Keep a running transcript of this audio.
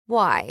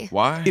Why?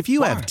 Why? If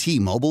you have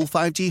T-Mobile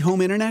 5G home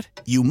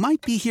internet, you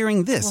might be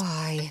hearing this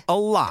Why? a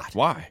lot.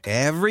 Why?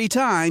 Every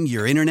time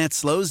your internet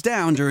slows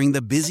down during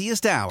the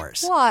busiest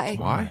hours. Why?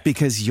 Why?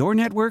 Because your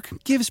network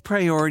gives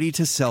priority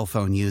to cell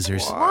phone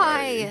users.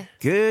 Why?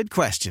 Good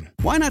question.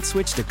 Why not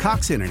switch to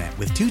Cox Internet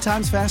with 2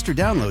 times faster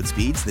download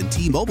speeds than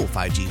T-Mobile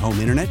 5G home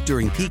internet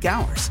during peak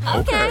hours?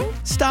 Okay.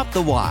 Stop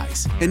the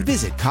whys and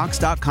visit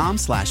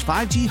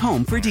cox.com/5G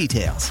home for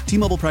details.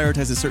 T-Mobile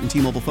prioritizes certain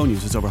T-Mobile phone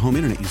users over home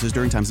internet users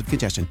during times of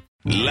congestion.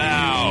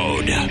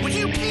 Loud. Would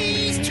you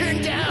please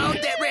turn down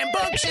that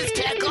rambunctious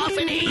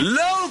cacophony?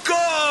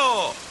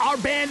 Local. Our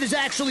band is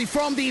actually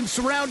from the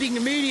surrounding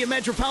immediate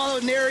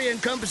metropolitan area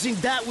encompassing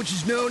that which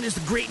is known as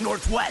the Great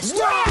Northwest.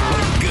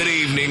 Good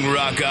evening,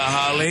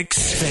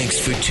 Rockaholics. Thanks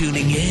for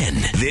tuning in.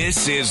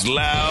 This is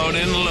Loud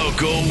and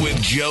Local with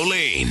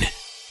Jolene.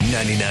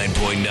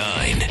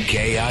 99.9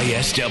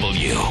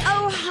 KISW.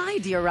 Oh, hi,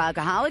 dear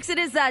Rockaholics. It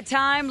is that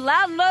time.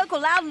 Loud and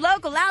local, loud and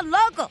local, loud and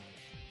local.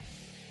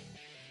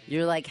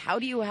 You're like, how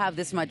do you have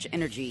this much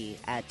energy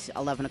at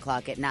 11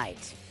 o'clock at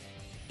night?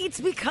 It's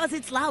because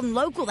it's Loud and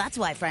Local. That's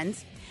why,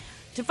 friends.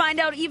 To find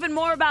out even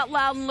more about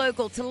Loud and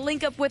Local, to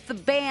link up with the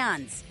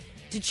bands,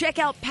 to check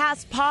out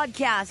past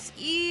podcasts,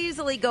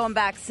 easily going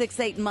back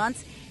 6-8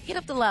 months, hit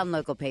up the Loud and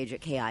Local page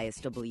at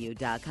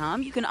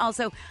KISW.com. You can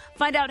also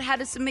find out how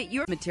to submit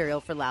your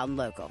material for Loud and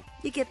Local.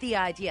 You get the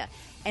idea.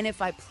 And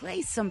if I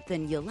play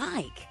something you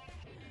like,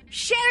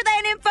 share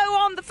that info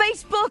on the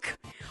Facebook,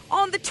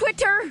 on the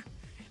Twitter,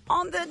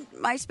 on the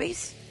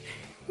MySpace.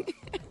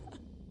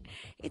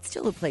 It's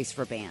still a place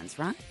for bands,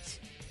 right?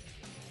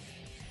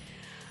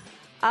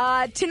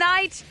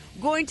 Tonight,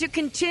 going to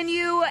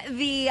continue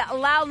the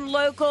Loud and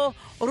Local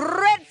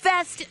Red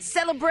Fest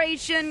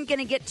celebration. Going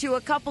to get to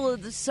a couple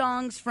of the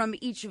songs from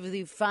each of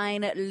the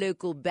fine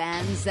local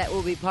bands that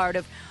will be part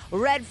of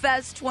Red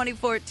Fest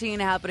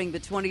 2014, happening the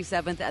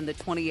 27th and the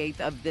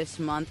 28th of this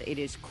month. It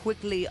is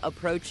quickly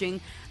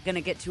approaching. Going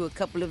to get to a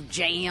couple of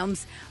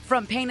jams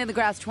from Pain in the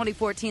Grass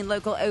 2014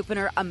 local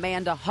opener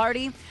Amanda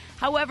Hardy.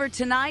 However,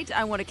 tonight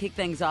I want to kick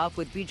things off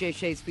with BJ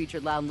Shea's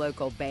featured Loud and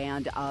Local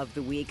Band of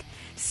the Week,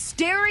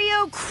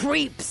 Stereo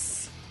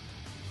Creeps.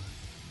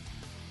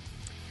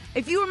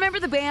 If you remember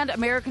the band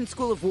American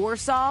School of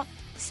Warsaw,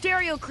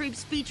 Stereo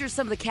Creeps features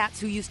some of the cats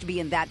who used to be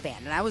in that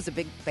band. And I was a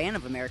big fan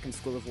of American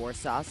School of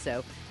Warsaw,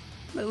 so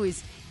I'm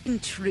always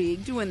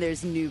intrigued when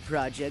there's new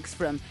projects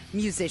from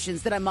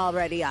musicians that I'm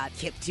already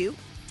hip to.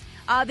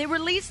 They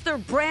released their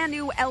brand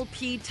new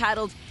LP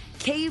titled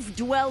Cave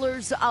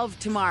Dwellers of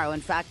Tomorrow. In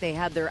fact, they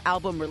had their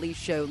album release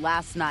show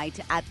last night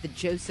at the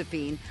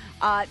Josephine.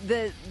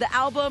 The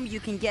album, you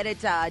can get it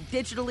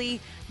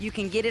digitally, you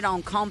can get it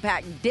on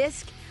compact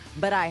disc,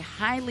 but I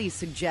highly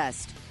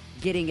suggest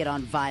getting it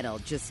on vinyl.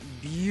 Just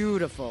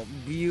beautiful,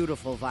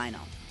 beautiful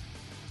vinyl.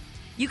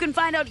 You can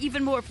find out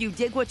even more if you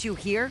dig what you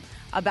hear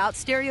about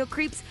Stereo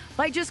Creeps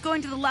by just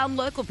going to the Loud and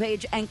Local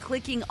page and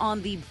clicking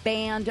on the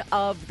Band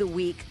of the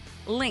Week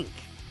link.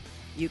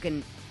 You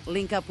can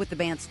link up with the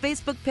band's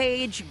Facebook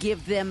page,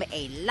 give them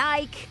a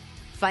like,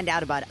 find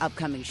out about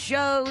upcoming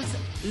shows,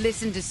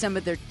 listen to some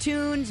of their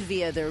tunes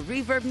via their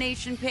Reverb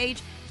Nation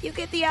page. You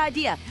get the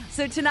idea.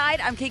 So tonight,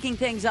 I'm kicking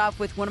things off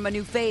with one of my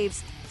new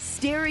faves,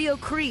 Stereo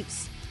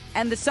Creeps,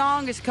 and the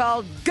song is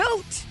called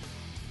Goat.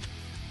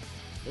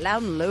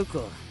 Loud and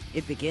Local,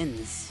 it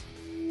begins.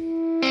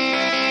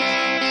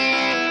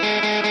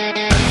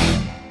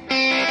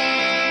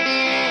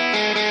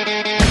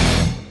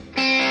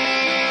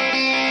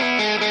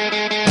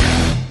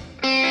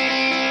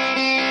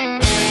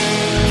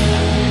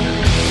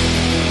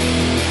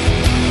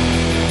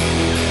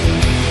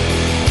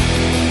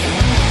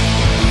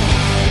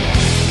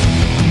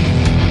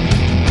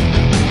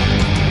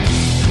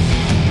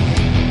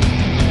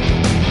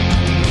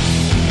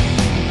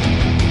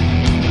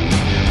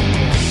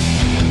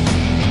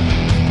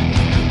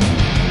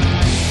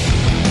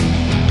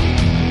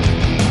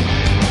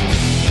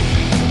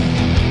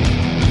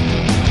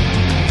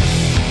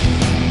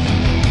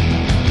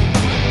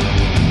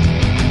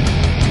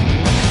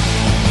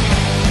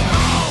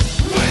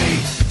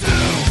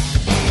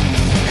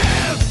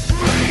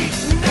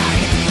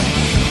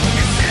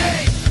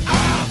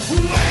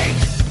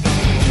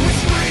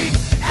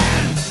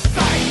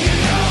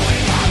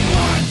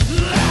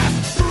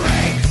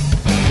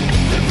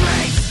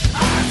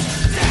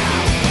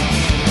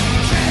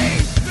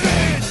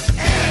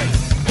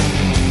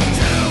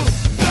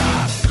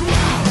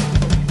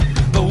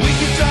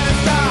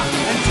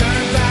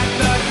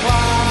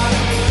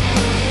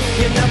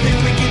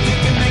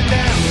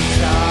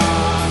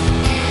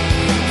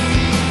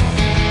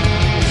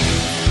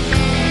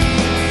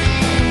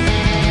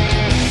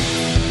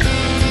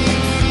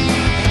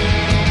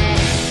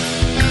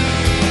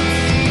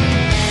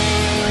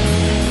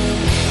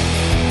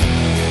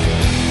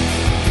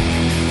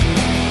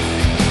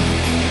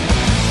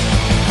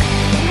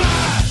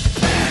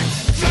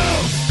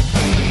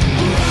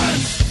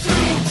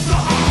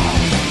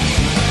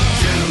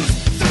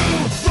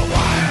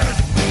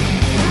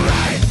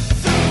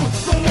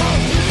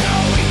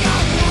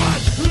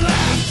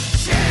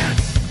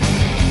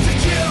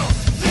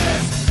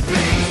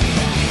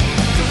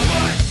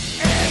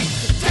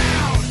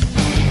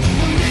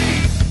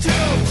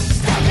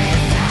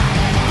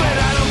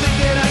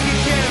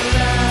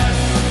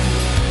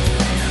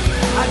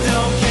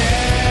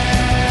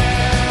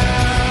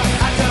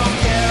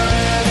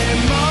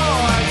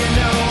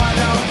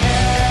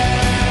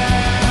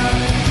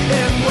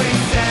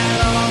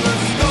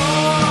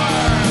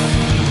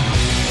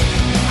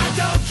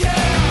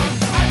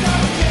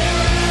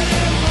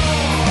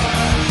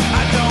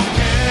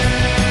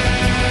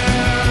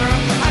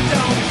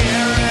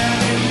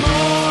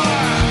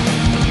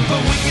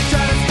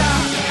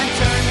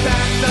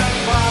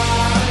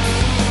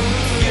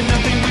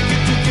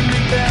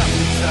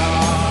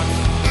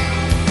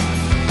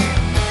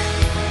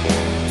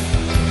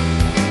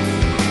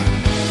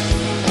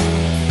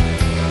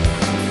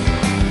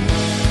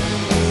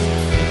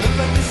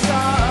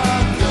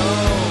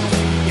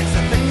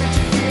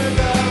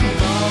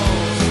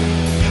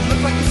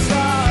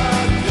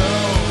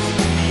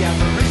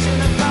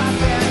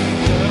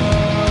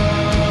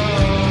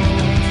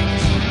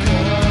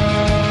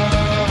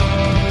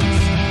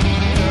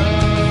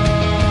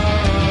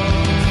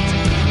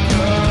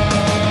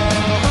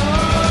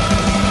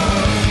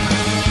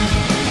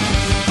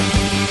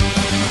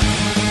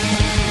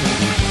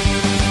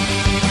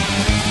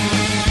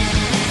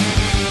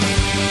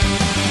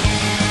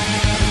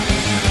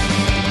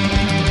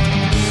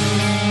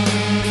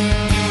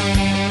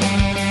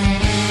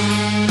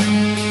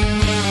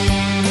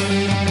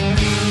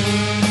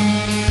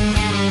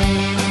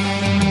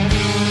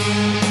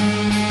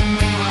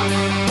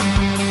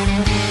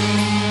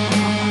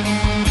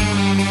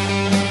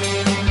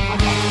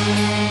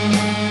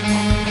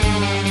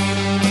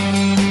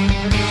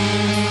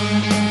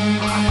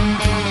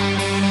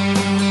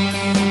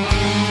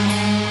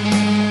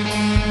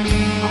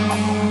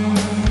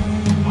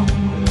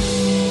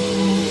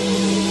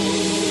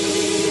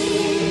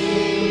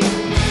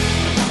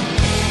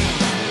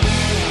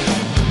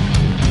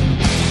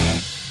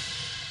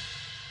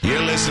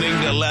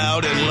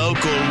 Loud and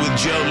Local with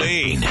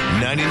Jolene.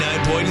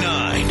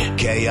 99.9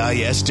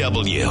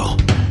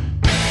 KISW.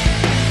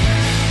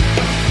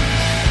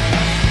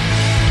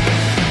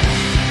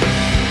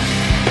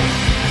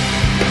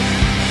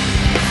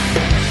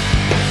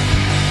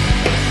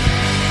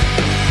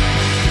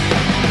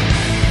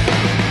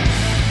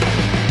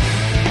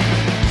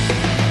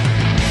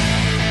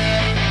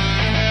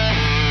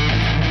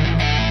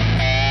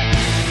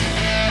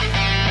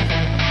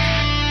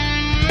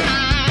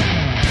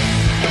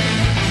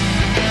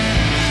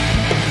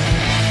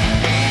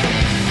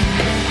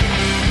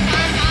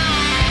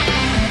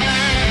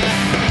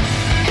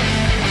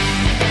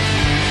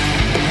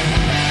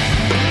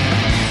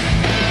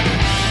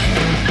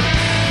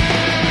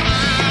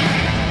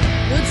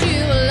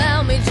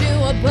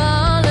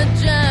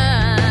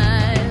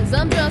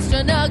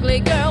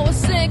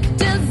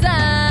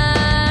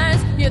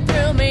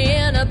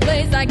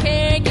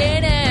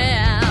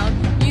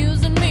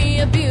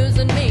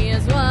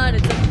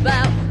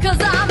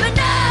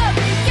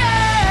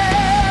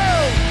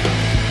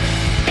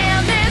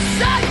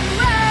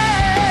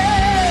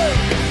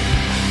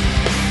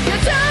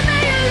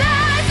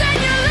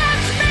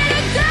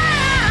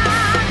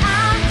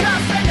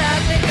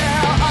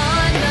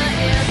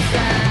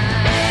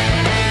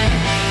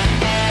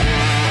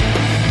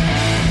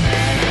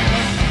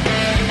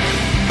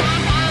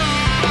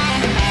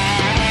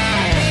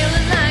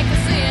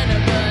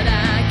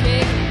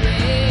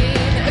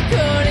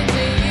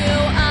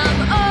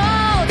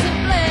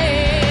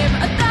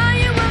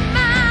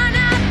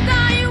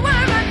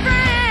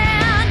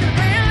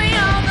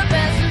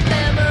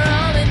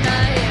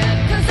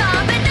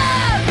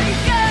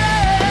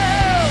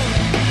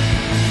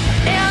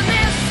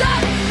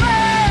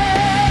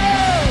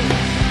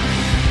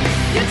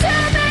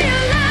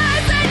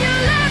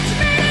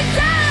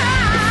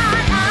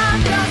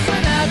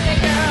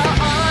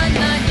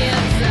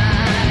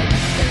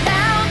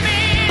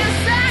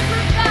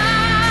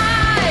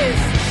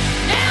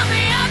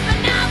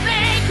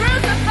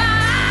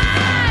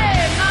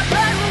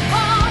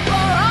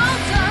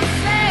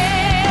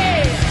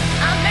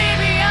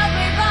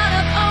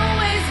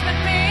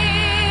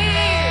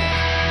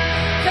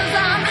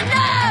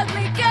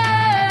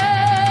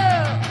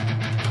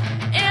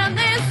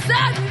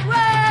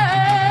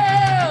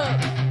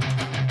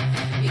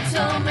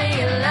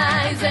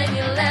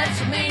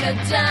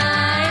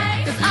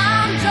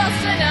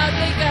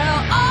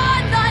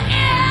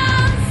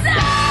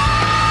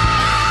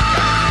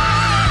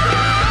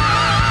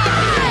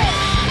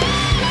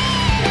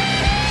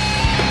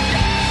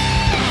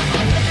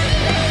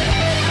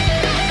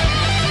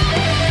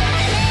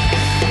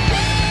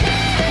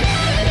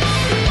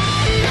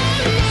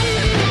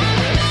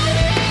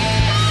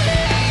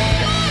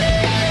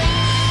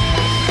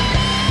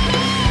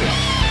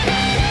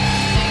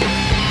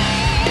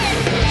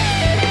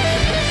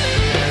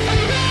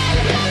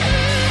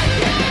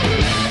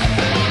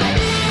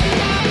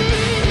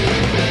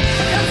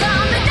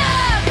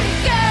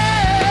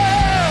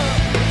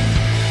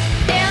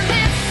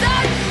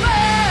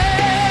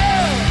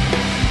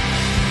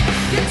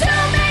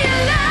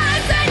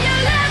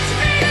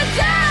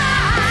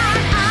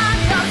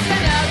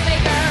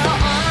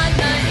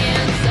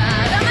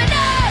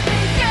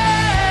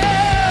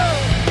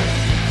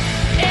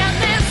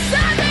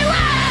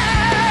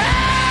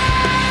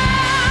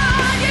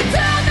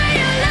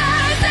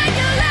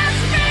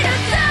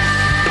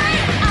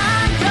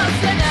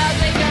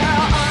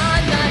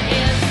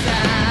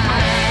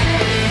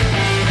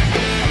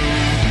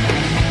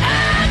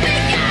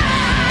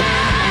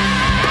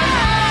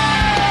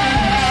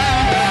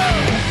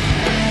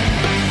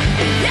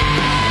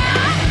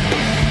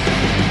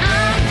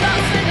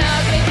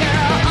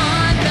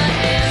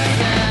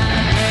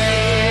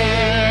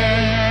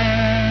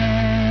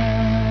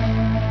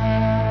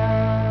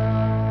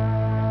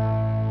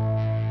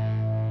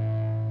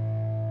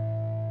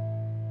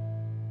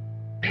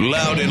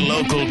 Loud and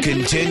Local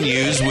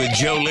continues with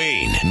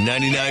Jolene.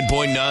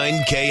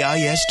 99.9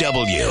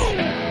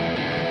 KISW.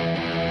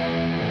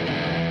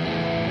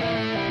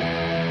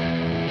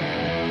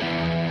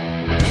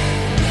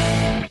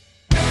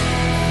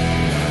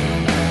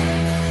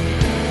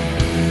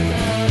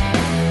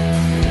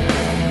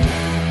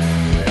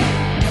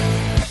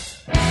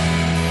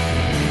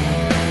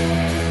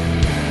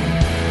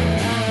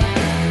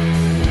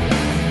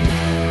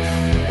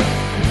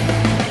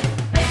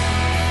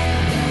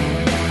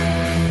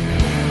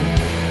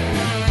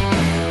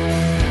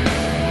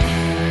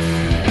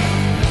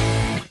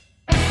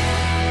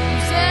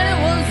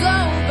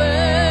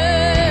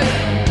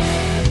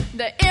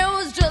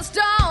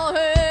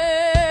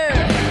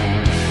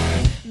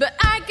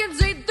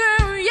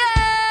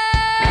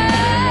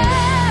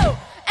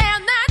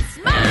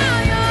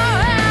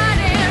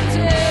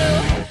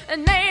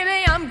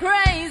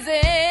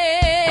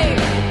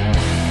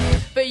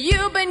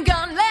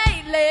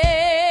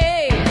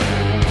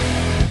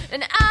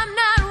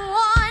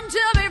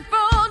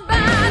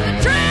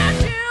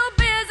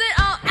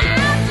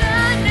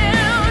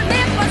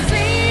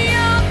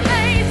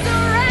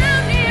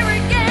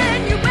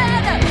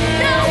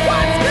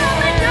 What's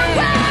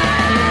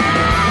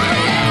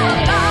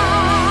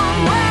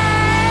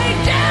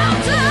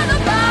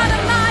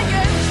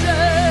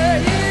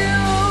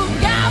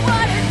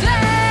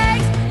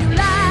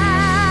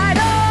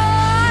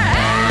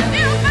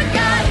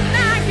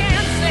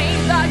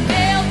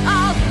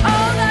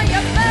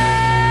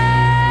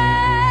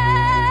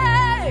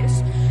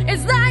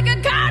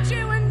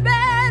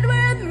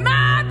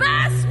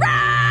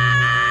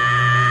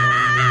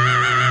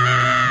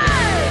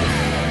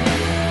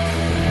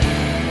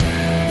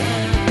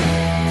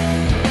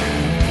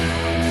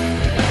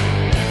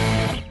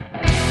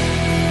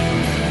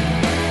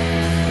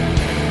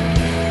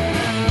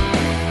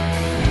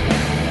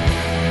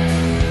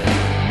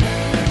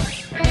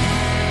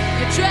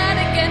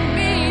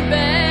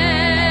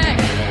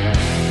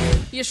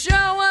You show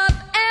up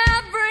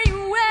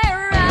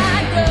everywhere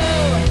I go,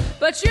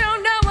 but you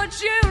know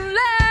what you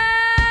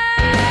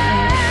lack.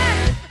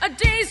 A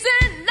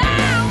decent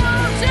lie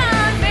won't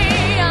turn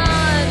me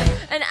on,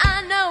 and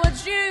I know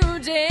what you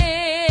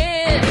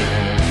did.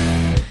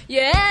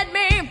 You had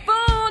me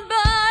fooled,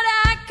 but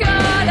I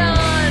caught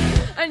on,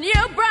 and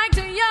you bragged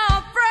to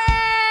your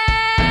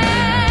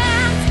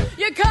friends.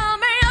 You call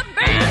me a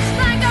bitch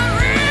like I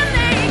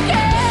really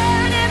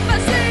can. If I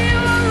see you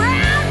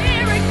around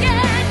here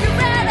again, you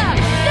better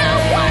know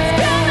what's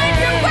coming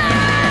your way.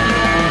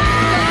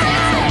 'Cause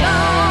it's a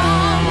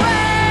long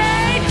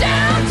way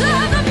down to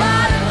the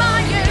bottom.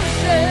 Are you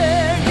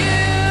sure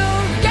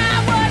you've got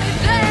what it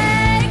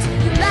takes?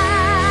 You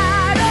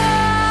lied,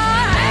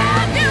 or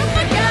have you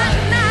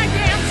forgotten? I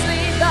can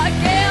see the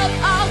guilt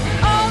all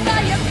over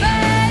your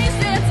face.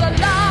 It's a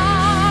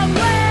long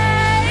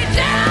way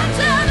down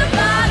to the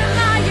bottom.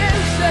 Are you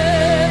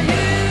sure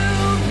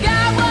you've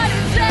got what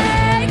it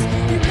takes?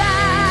 You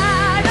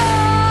lied,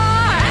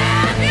 or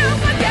have you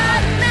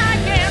forgotten? I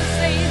can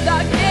see the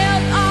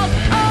guilt all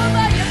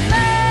over your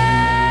face.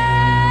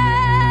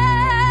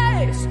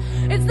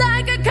 It's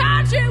like I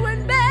caught you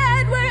in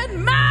bed with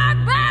my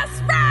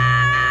best friend.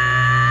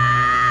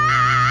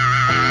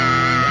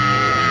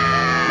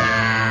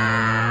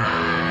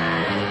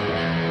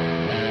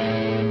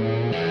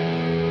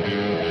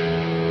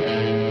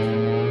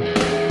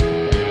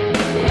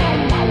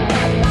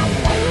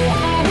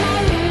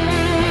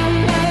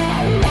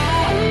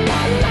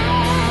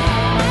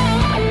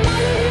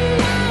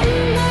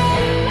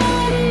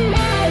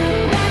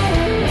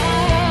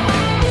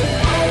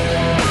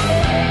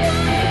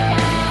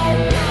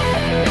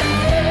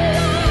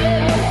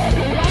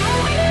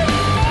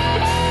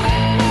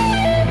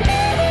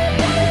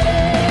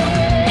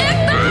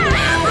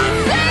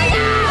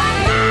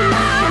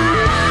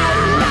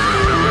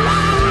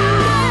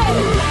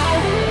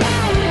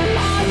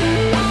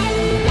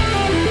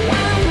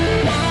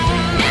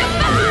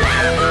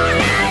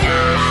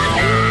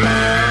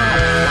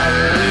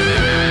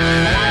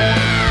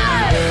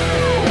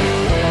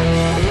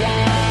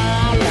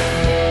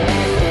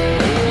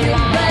 You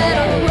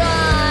better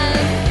run.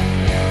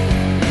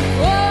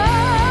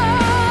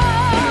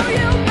 Oh,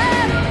 you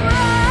better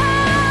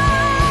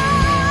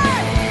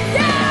run.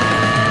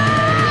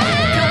 Yeah,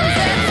 'cause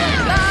it's a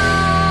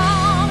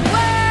long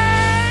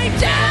way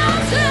down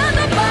to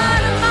the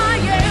bottom. Are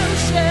you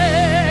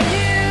sure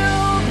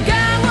you've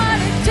got what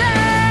it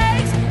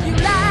takes? You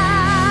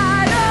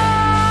lied,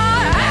 or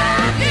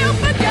have you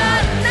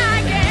forgotten? I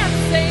can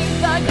see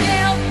the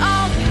guilt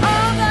all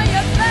over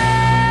your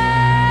face.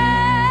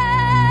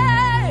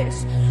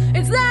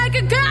 It's like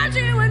I caught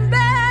you in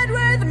bed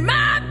with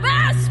my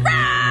best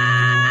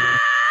friend.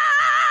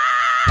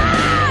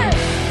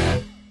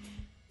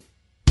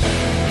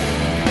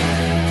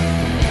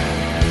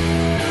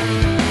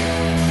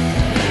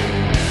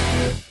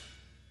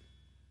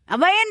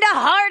 Amanda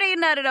Hardy,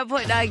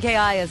 99.9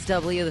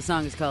 KISW. The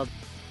song is called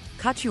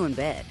Caught You in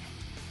Bed.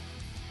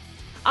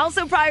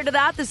 Also, prior to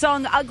that, the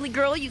song Ugly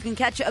Girl. You can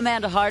catch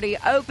Amanda Hardy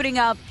opening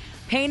up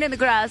Pain in the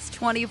Grass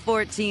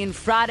 2014,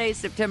 Friday,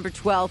 September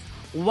 12th,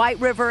 White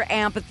River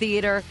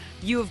Amphitheater.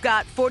 You've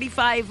got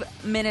 45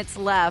 minutes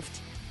left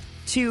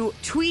to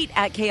tweet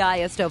at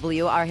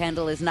KISW. Our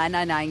handle is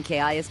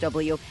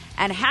 999KISW.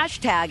 And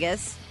hashtag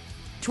us,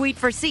 tweet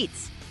for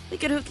seats. We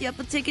could hook you up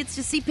with tickets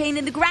to see Pain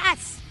in the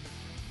Grass.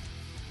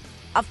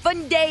 A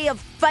fun day of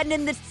fun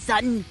in the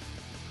sun.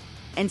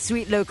 And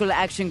sweet local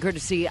action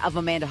courtesy of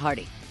Amanda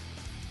Hardy.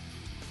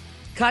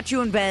 Caught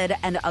You in Bed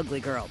and Ugly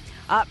Girl.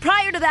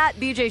 Prior to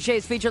that, BJ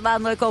Shea's featured Loud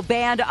and Local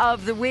Band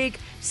of the Week,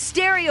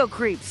 Stereo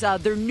Creeps,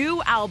 their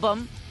new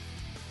album,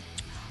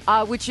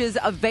 which is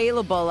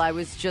available. I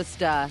was just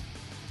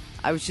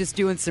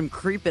doing some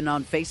creeping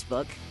on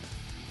Facebook,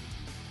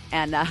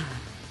 and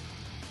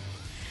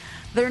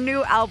their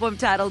new album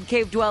titled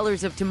Cave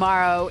Dwellers of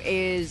Tomorrow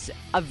is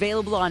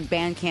available on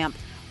Bandcamp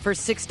for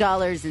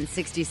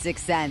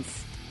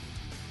 $6.66.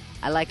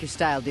 I like your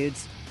style,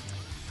 dudes.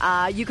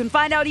 You can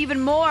find out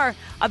even more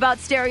about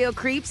Stereo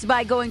Creeps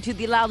by going to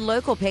the Loud and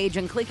Local page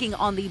and clicking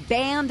on the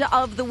Band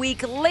of the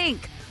Week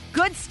link.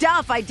 Good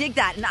stuff. I dig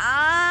that. And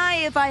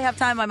if I have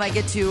time, I might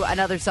get to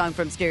another song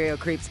from Stereo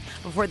Creeps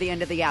before the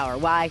end of the hour.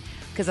 Why?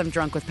 Because I'm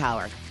drunk with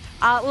power.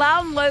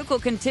 Loud and Local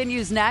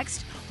continues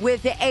next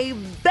with a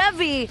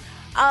bevy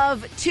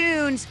of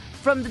tunes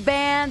from the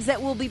bands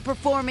that will be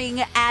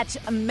performing at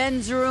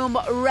Men's Room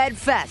Red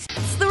Fest.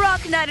 It's The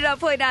Rock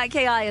 99.9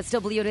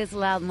 KISW. It is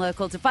Loud and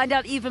Local. To find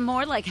out even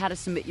more, like how to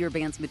submit your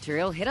band's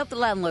material, hit up the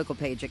Loud and Local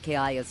page at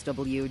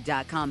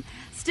KISW.com.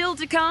 Still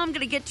to come,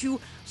 going to get to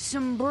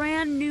some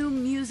brand new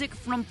music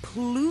from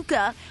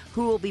Palooka,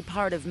 who will be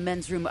part of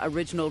Men's Room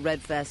Original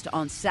Red Fest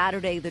on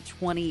Saturday the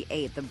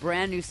 28th. A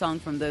brand new song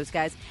from those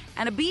guys,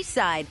 and a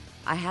B-side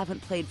I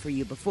haven't played for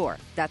you before.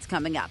 That's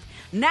coming up.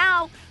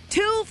 Now,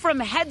 two from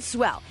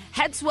Headswell.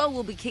 Headswell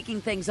will be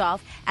kicking things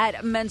off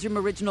at Men's Room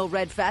Original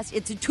Red Fest.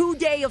 It's a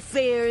 2-day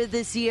affair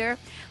this year.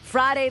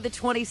 Friday the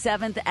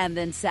 27th and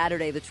then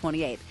Saturday the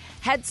 28th.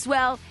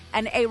 Headswell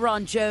and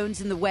Aaron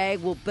Jones in the Way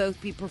will both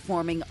be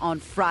performing on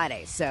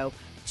Friday. So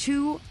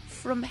 2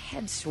 from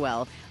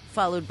Headswell,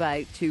 followed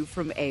by 2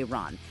 from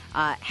Aaron.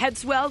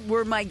 Headswell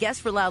were my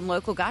guests for Loud and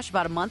Local,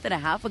 about a month and a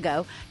half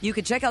ago. You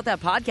can check out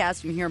that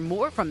podcast and hear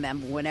more from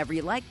them whenever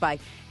you like by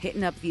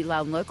hitting up the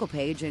Loud and Local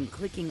page and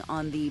clicking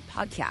on the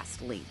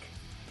podcast link.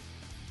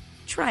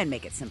 Try and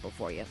make it simple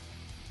for you.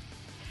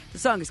 The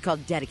song is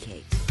called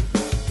Dedicate.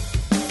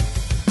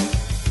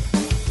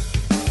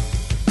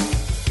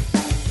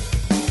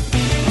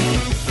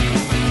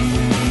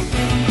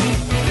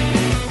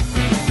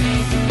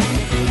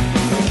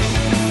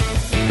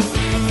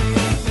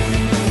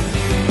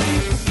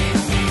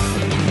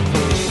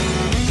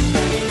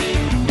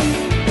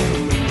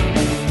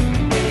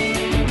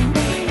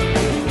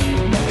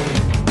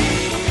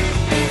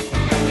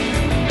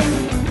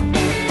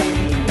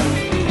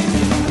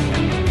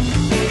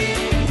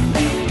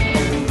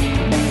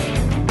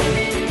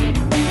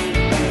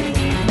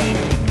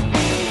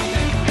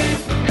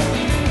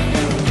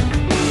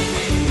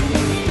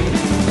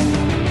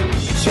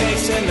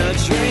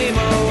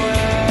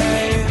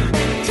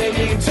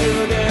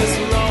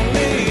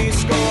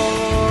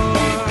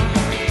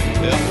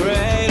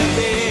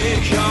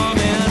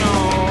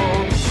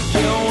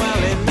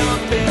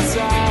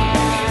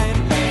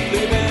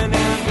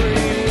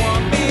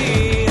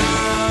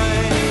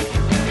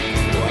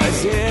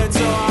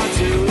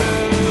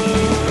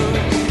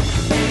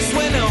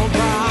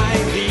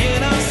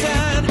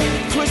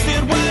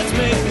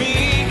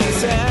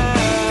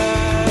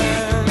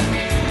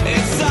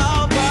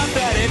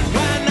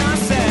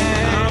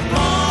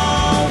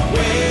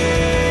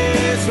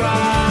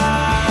 Right.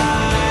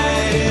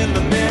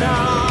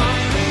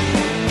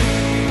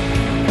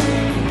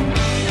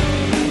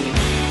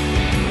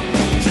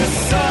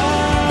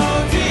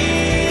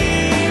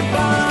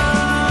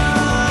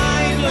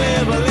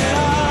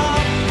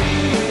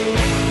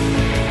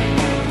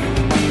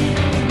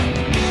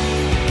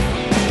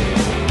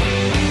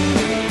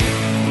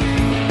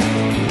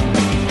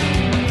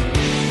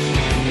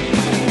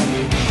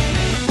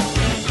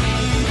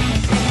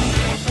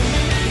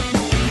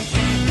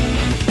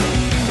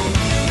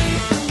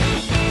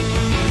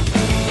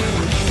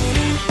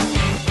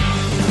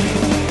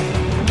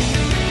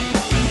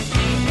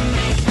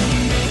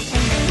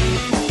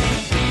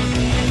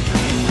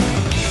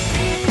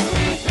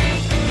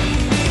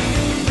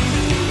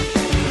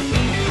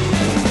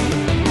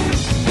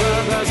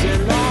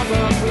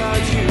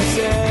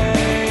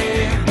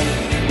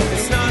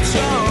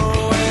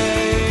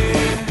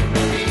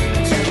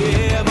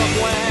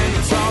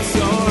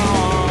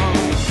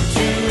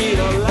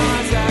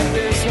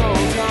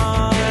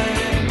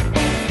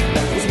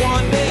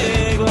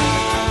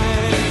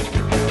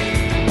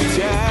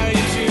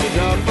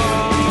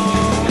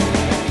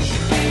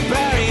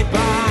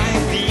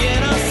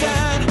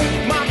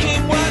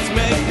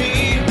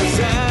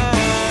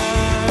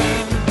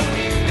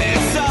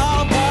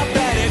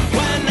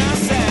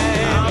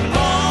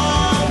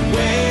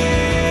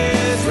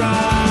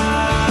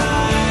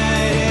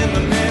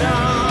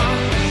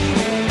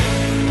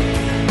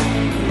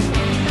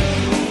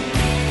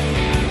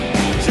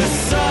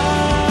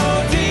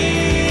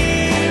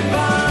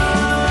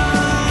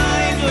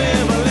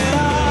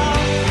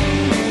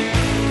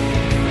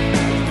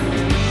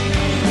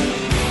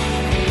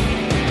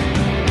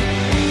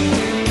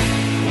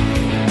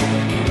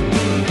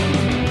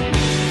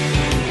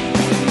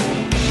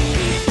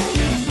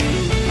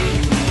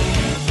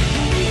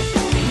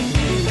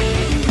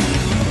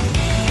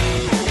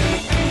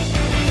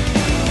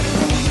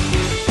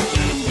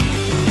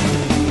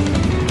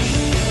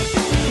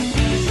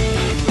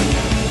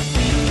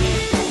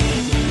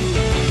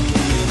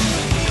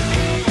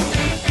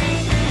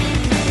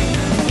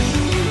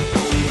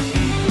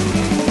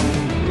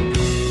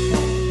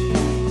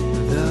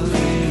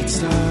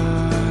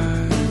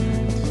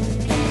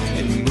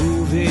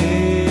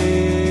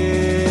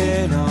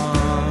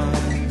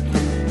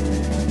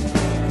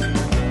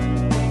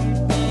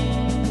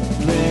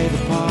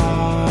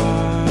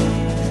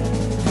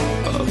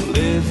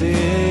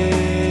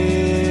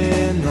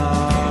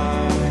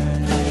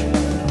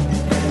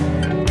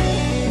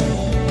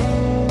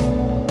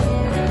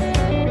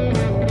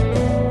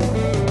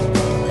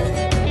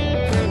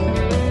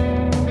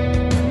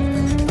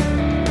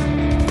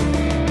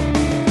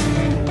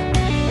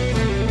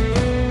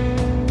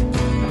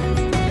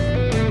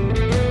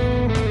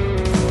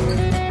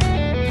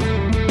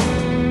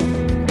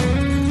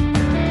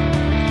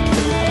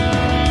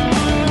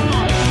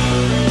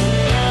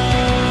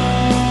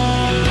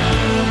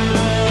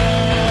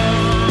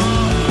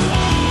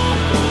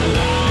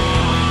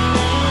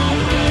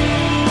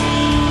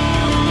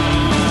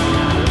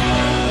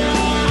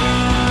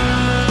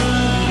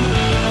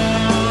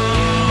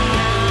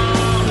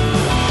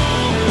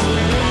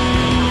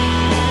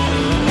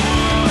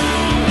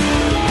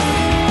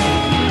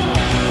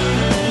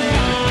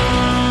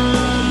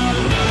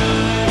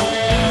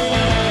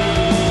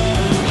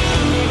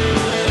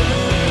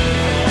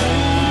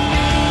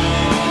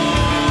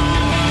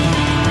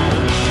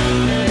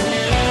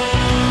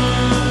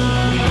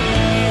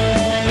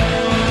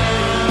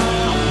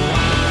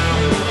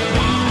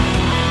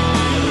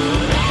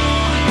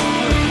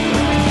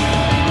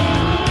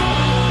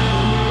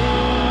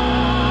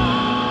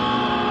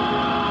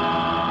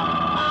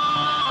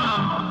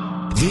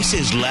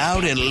 This is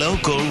Loud and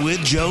Local with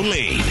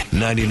Jolene.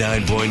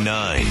 99.9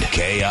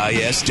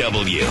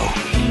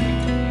 KISW.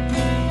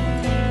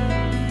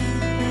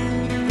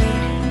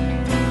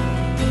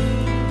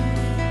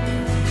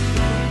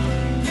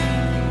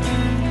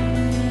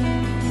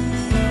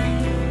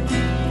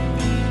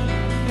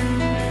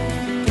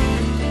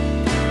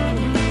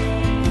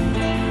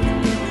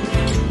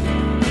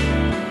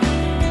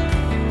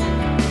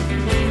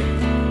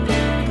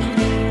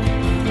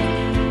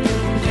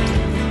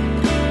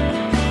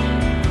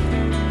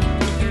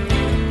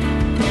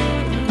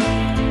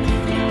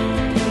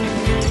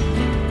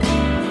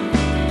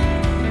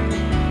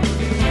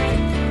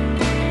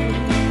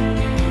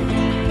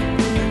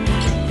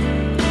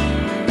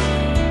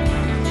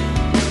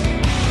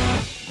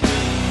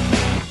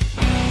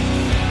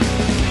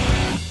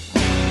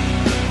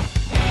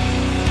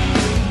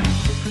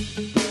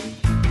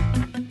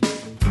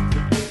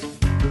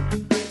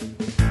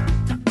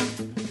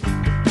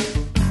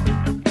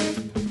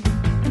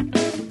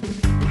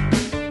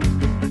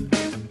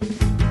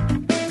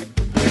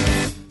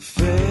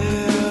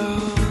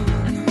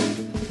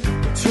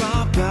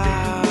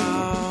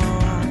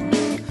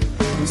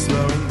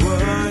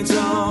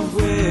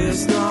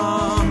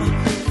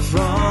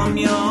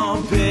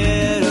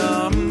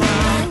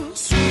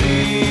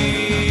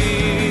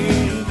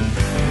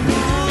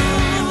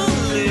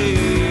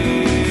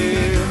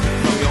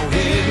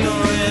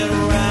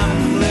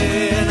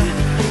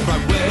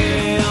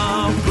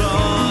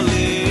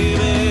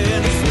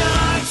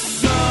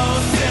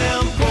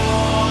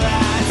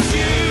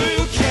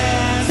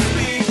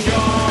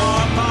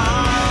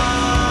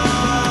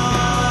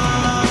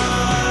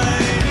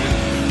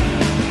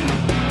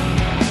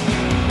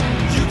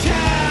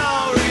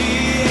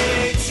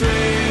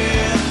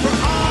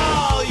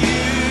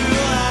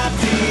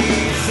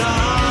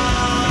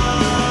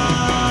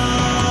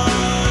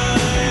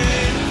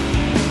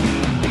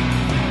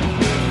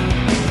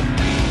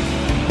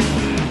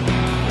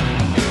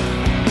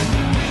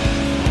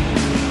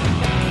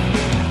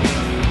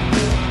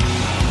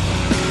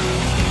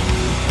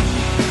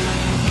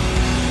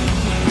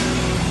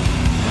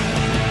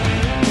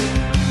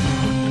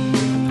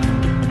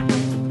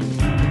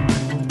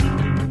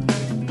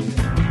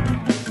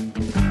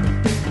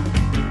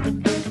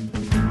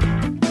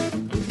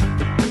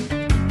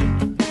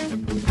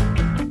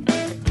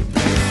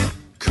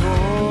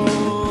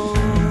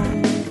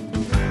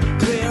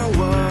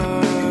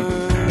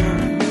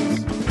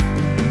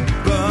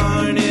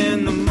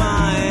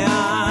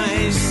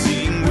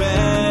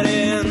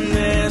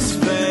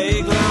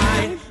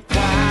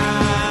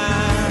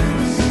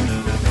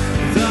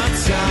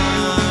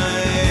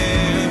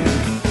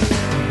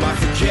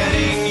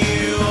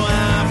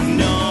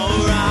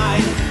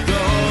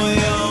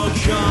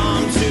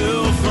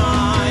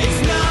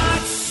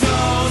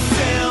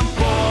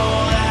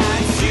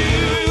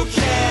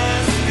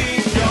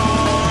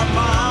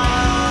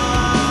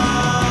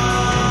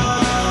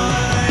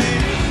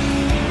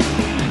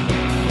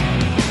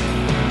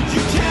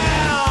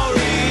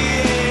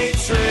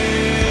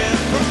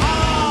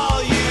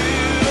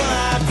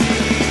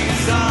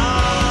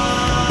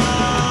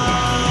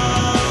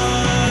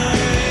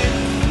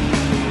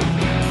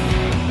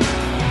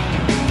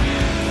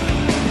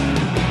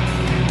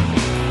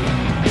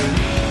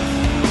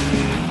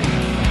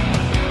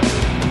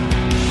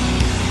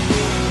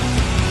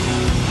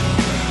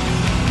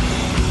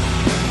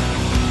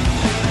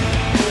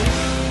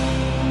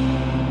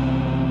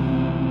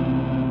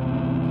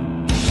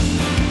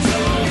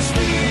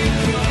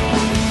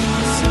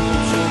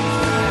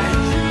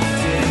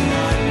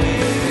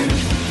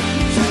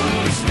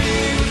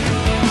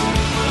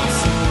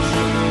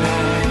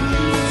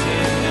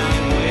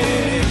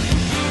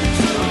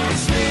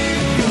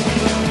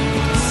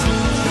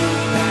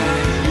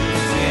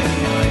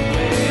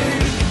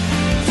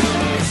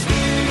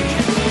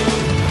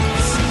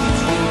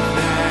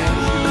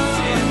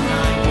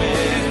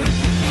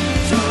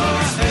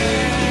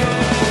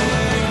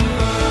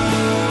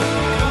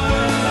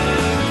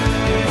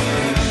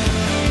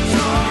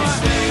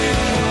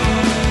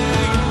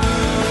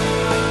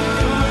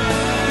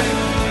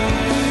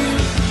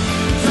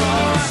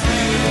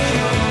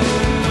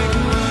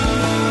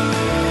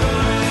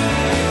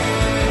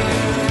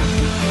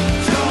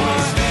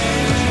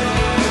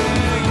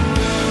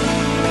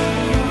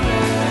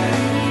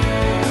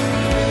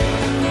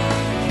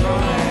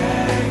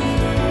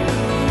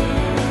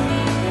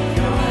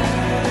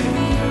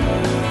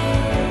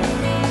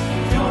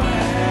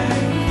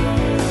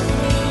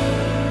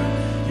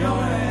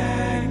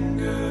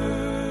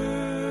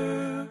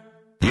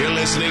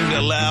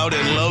 Loud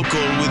and Local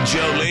with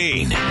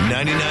Jolene.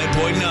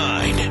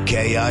 99.9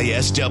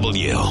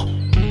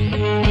 KISW.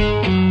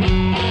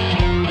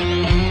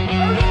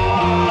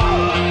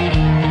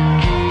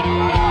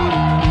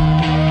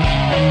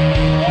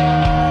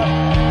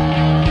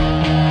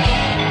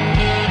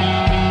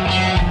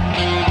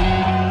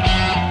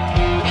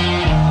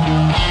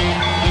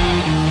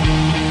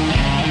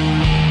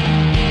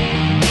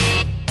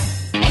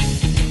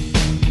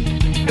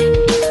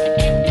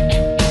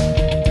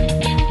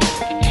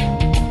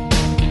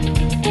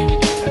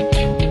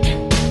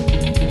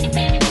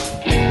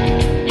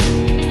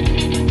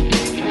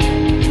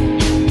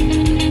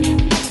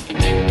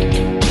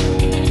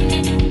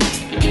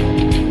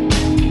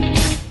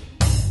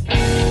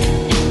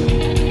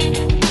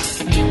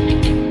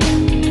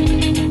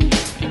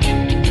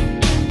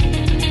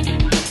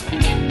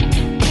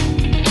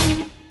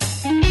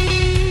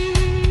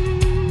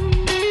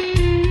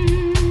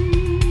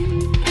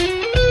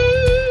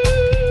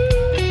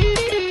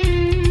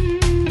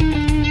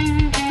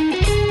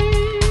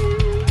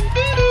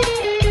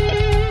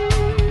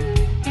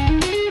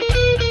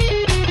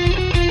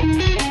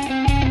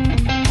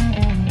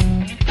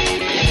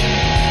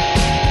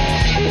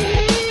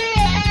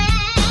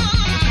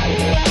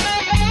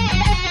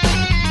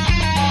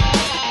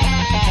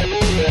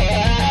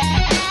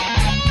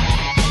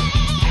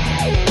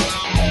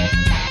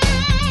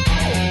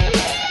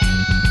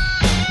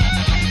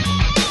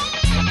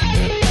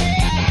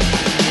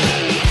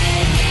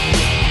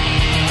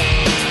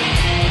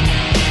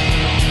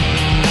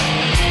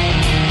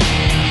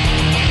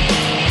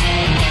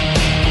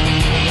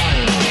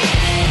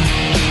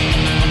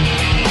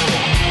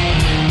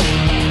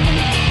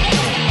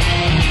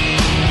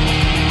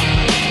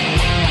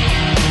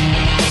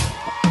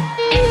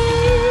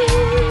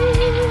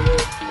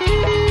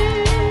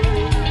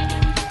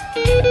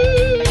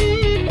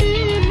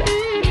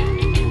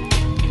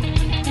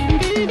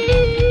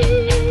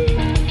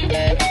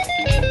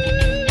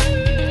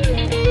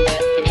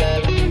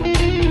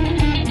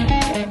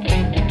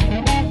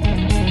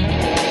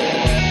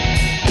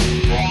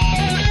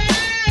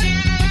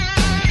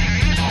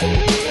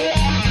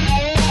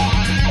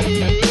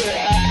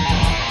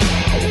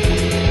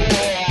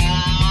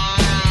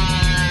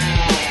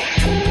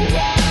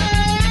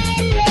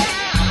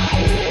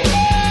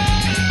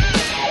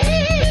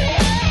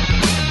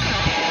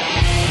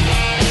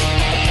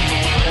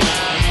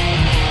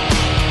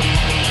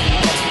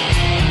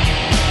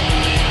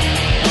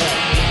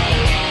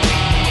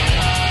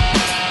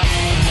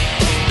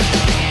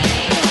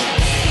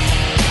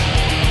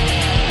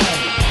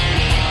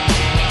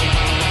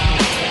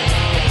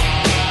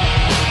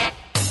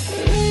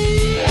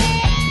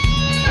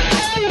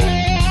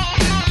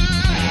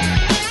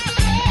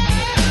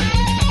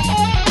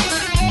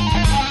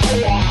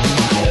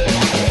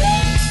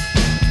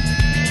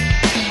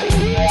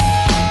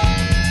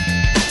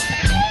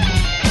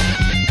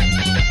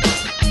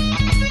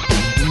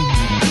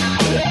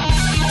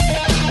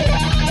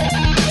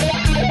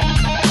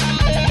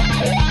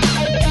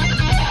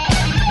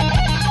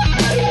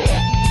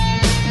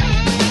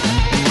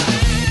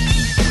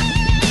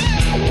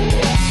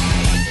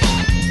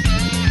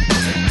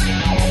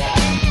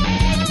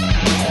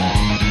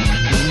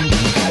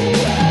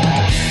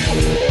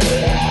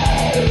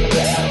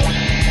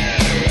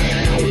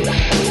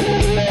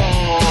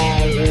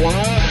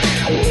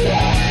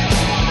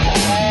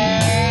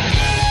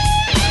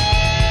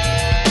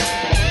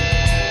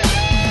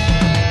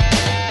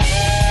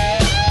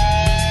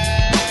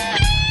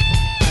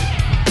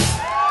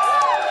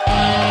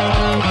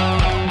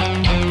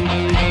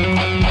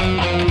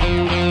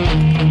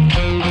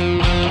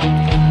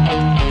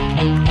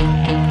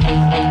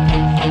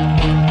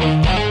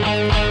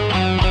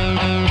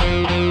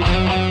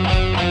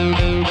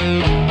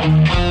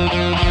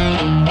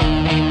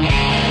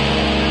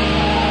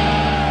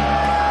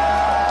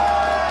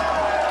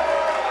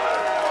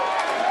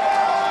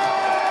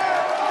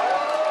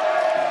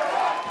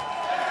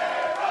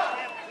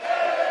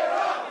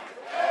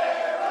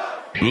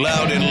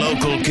 Loud and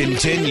Local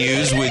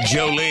continues with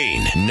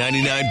Jolene.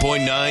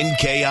 99.9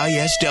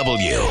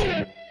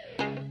 KISW.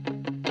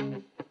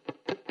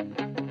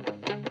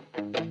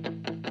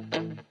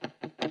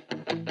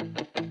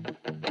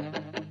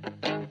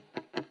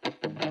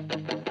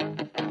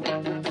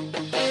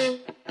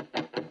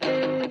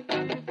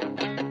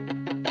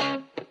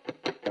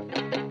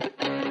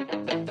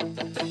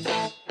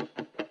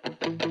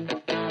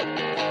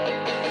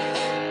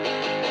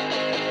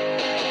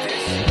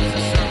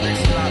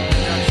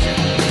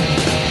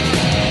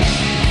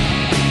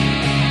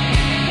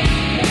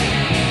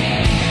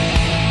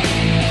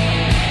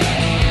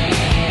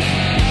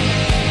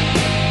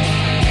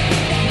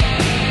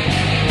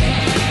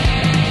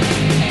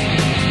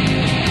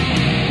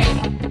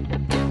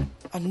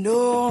 I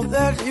know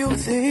that you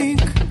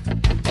think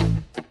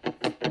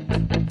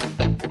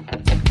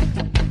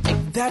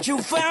that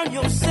you found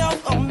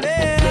yourself a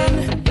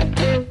man,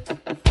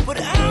 but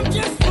I'm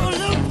just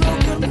full of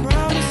broken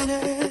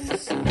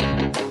promises.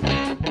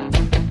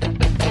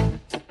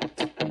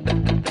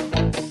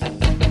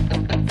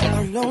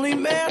 A lonely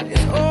man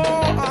is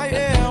all I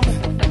am,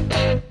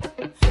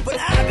 but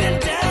I've been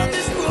down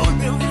this road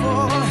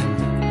before.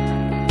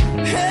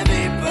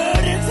 Heavy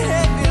burdens,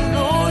 heavy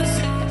loads.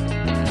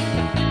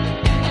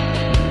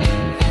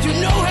 You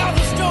know how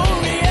the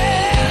story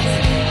ends.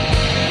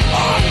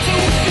 On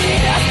 2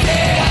 feet I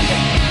stand.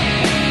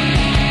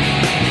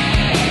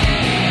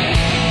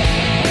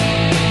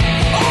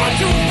 On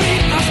 2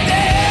 feet I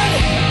stand.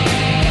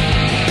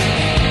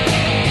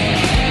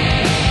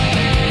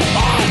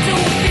 On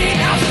 2 feet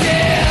I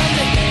stand.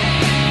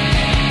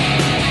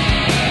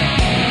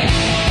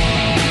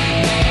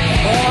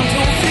 On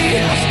 2 feet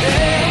I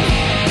stand.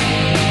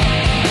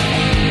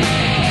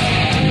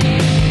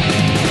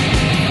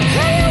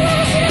 Hey, you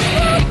wanna see a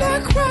grown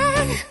man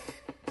cry?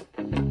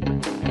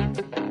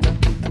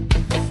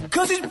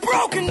 'Cause he's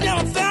broken down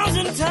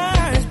 1,000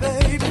 times,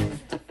 baby.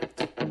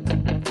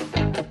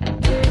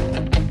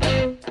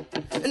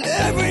 And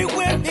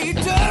everywhere he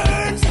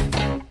turns,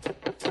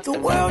 the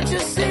world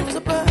just seems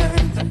to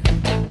burn.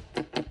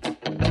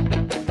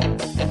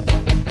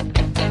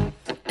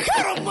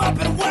 Cut him up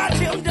and watch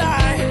him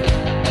die.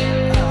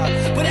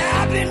 But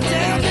I've been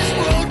down this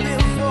road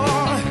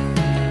before.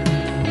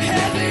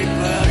 Heavy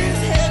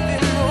burdens, heavy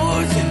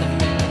loads.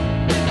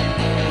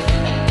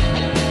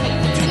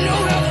 You know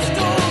how the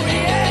story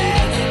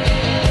ends.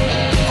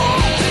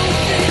 On 2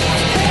 feet I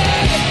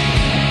stand.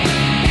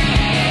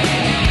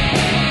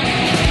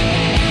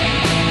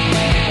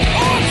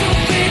 On 2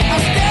 feet I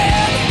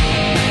stand.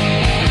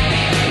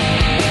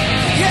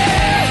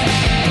 Yeah.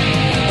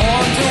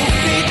 On 2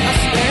 feet I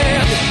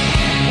stand.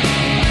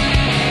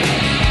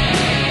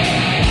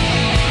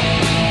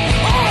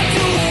 On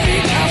 2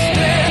 feet I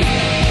stand.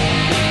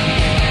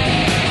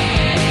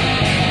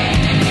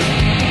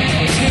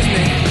 Excuse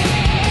me.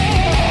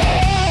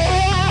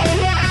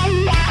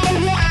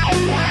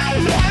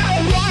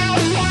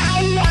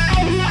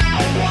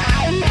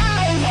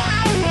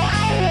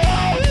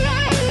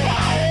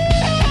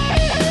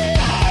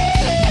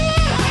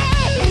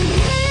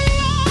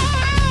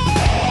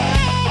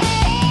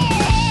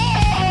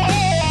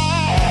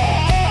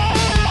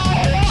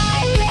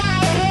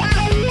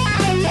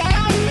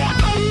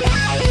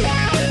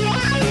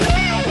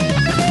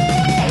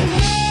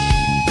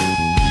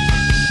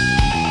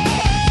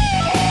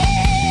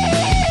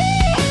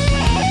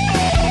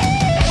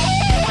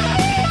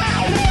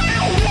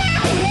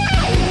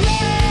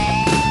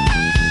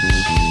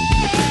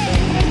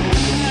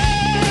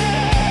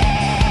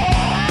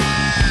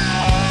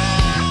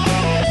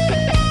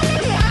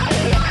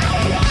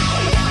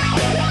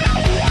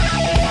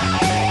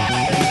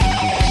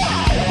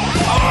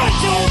 On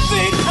 2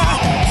 feet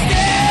I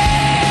stand.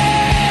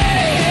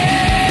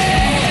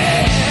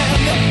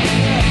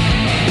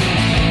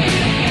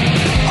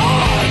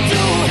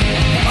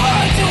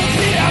 On 2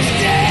 feet I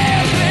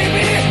stand,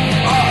 baby.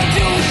 On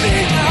 2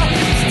 feet I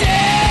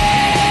stand.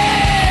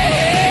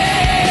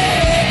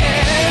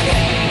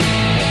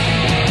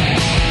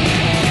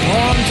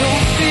 On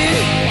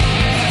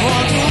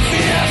 2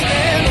 feet I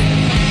stand.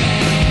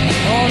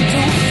 On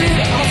 2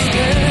 feet I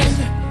stand.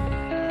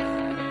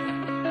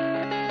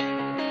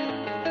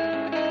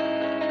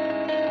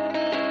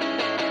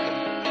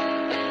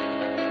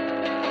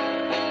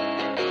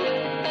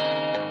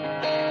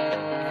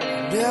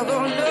 Never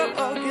love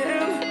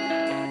again.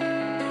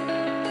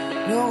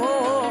 No.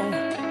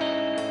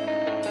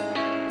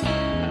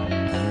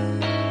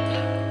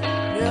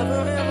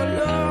 Never ever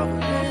love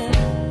again.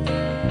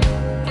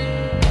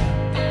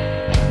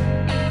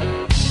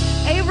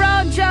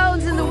 Aaron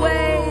Jones in the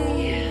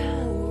way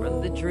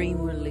from the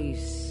Dream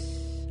release.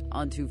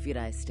 On 2 feet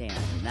I stand.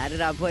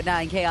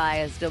 99.9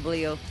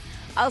 KISW.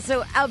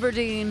 Also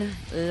Aberdeen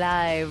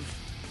Live.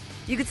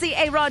 You can see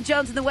Aaron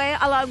Jones in the way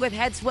along with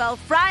Headswell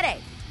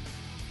Friday,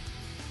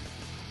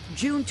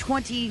 June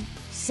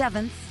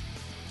 27th,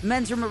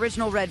 Men's Room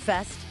Original Red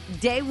Fest.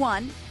 Day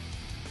 1.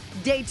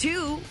 Day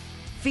 2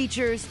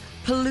 features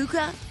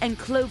Palooka and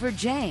Clover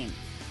Jane.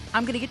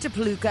 I'm going to get to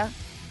Palooka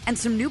and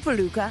some new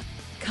Palooka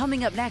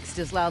Coming up next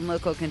as Loud and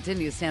Local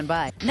continues. Stand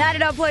by.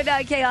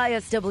 99.9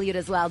 KISW, it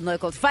is Loud and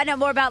Local. To find out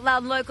more about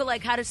Loud and Local,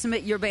 like how to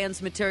submit your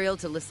band's material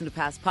to listen to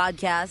past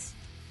podcasts,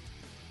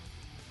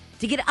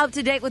 to get up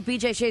to date with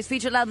BJ Shea's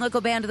featured Loud and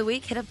Local Band of the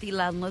Week, hit up the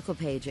Loud and Local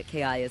page at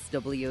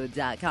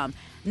KISW.com.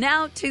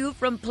 Now, too,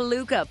 from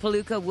Palooka.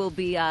 Palooka will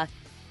be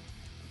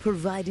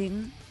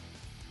providing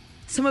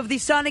some of the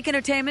sonic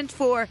entertainment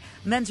for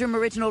Men's Room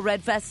Original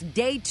Red Fest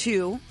Day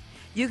 2.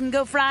 You can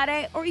go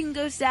Friday, or you can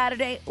go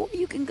Saturday, or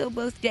you can go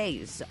both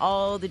days.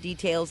 All the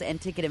details and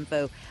ticket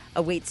info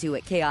awaits you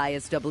at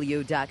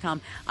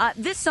KISW.com.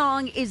 This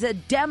song is a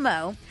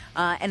demo,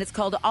 and it's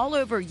called All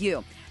Over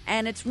You.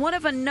 And it's one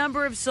of a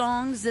number of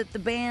songs that the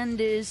band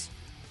is,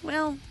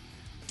 well,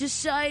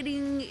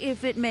 deciding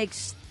if it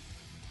makes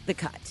the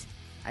cut,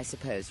 I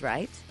suppose,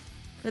 right?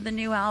 For the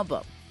new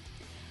album.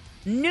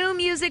 New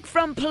music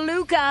from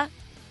Palooka.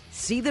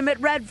 See them at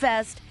Red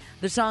Fest.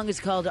 The song is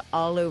called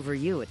All Over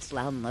You. It's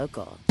Loud and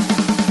Local.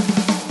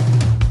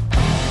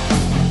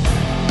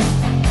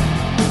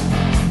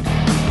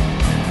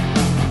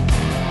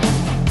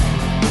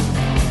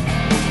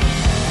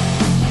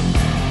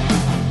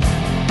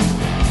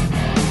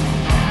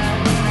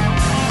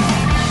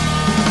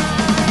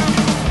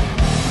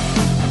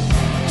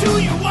 Do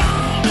you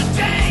wanna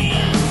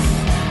dance?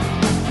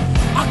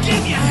 I'll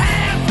give you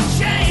half a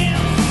chance.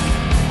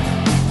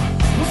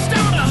 We'll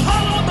start a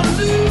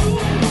hullabaloo,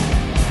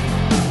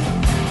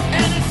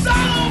 and it's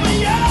all over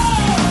you.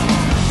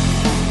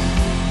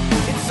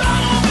 It's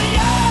all over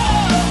you.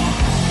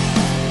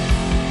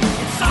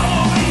 It's all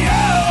over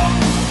you.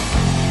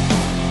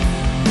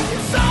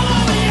 It's all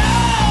over you,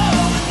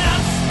 and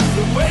that's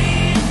the way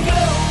it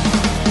goes.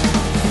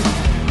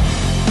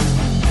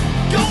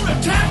 Gonna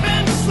tap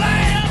and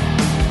slam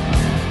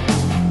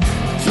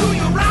to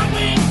your right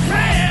wing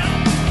cram,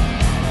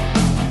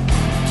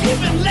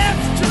 giving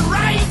left to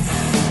right,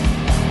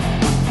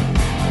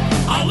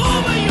 all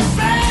over your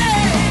face.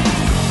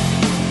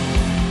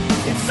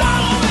 It's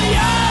all over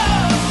you.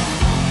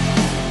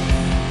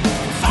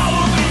 It's all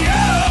over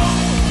you.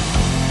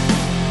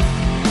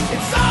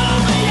 It's all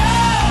over you,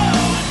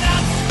 and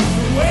that's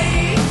the way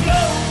it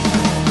goes.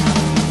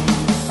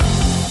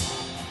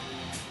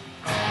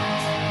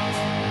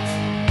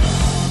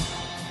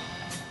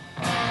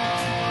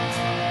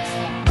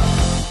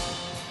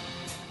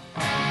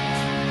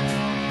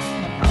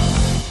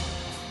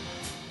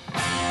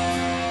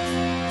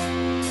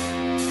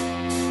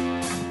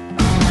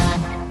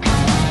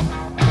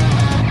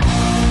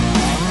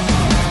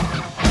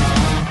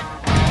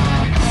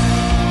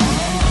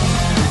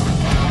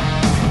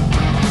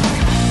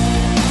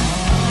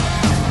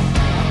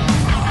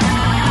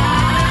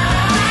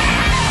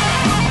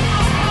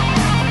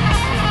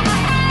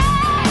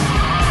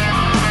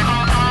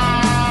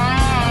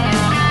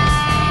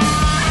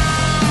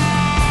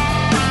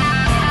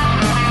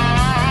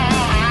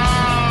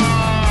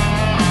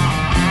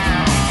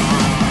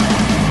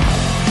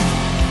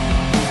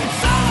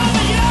 It's all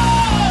over you.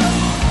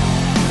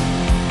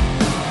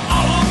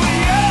 All over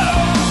you.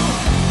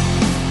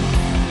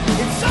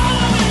 It's all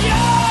over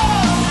you.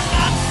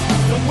 That's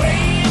the way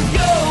it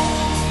goes.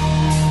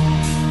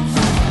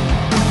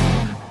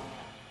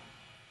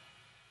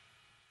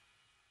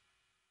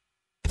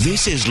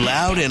 This is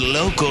Loud and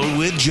Local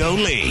with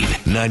Jolene.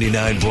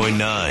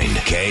 99.9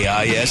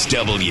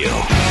 KISW.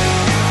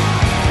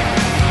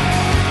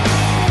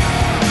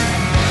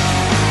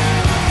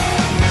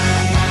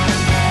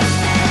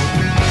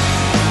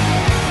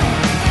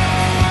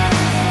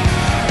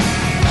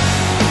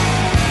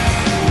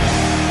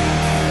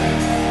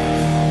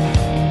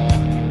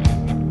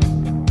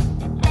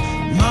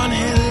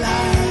 Money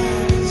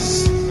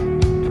lies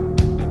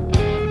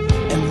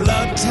and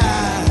blood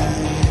ties.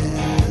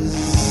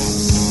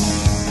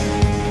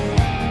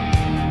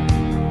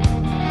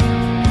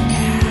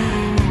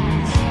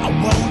 I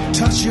won't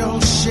touch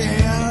your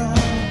share.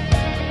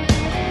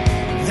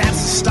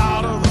 That's the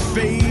start of the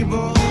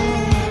fable.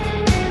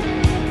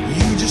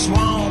 You just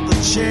want the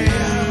chair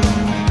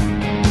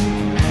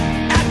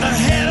at the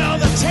head of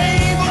the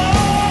table.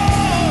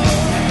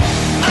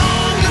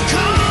 Under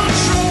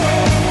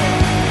control.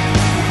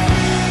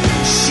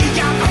 She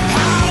got the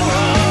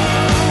power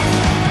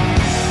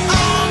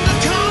under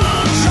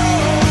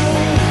control.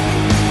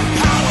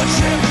 Power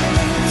trip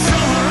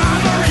from her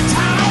ivory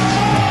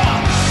tower.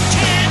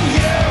 Can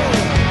you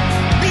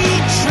be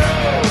true?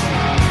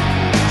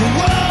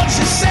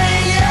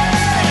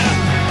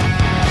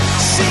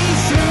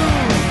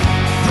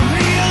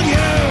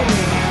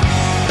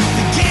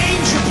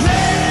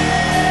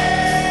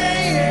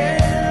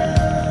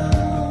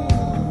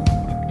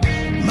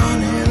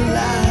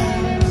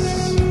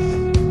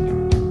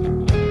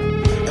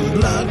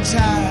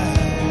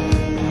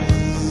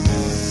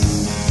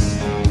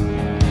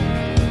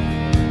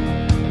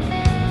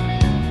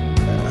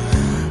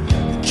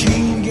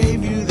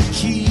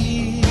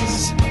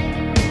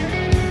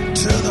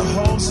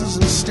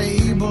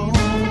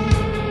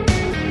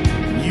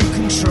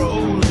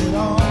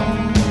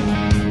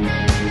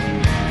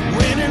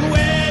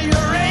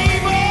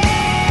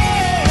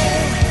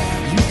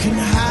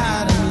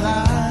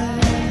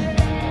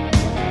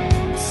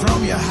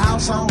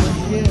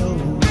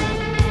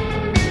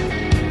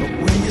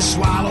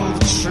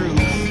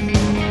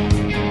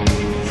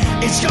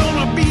 It's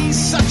gonna be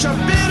such a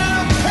bitter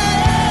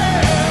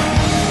pain.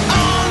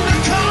 Under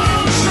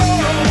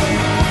control.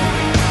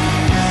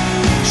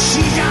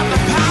 She got the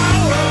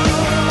power.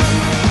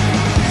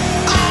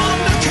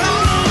 Under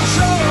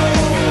control.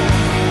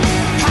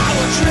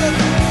 Power trip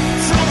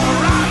from a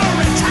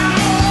robbery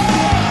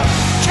tower.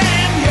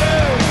 Can you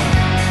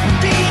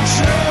be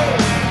true?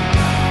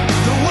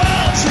 The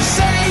words you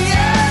say,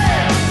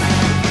 yeah.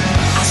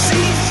 I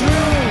see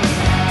through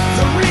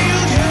the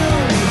real you.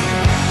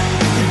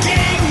 The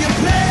game you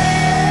play.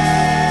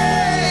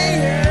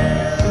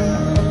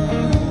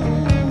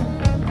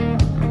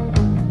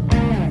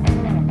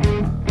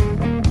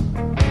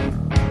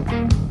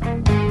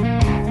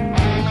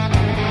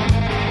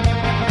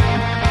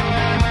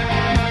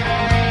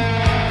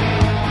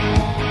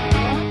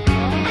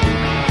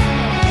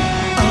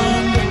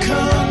 Under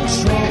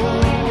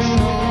control.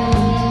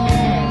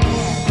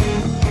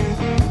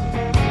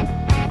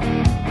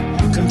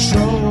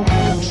 Control.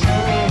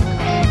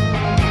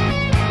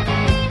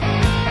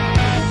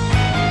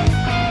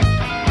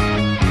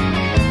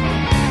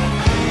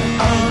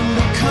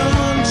 Under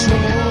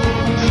control.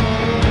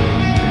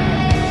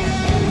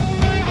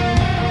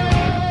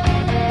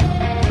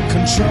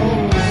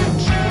 Control.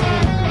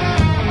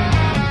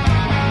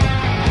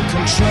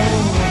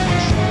 Control.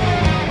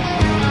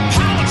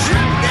 Power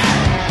trip now.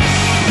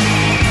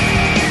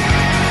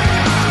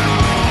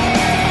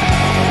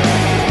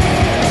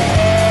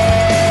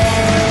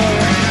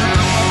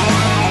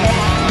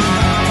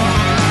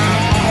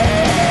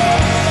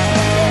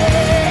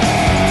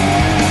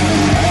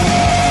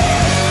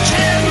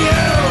 Can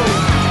you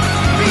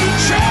be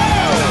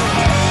true?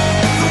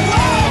 The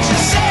words you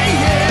say,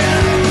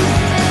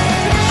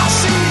 yeah. I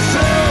see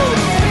through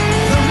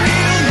the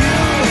real you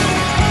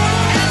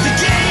and the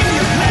game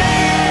you play.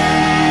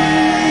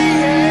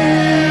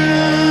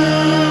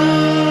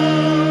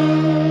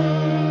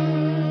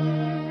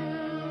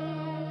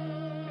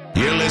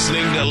 You're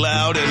listening to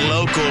Loud and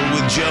Local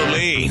with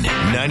Jolene,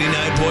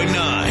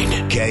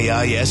 99.9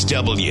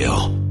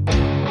 KISW.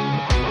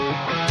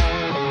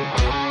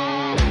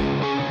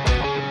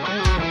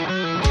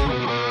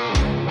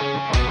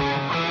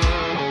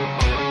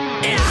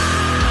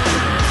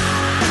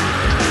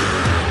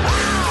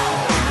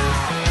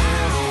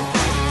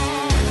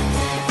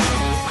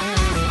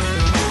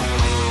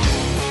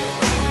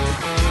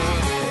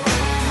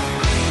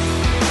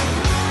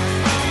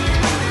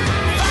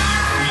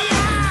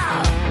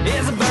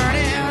 Is a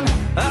burning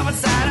up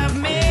inside of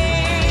me.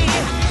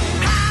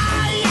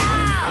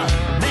 Higher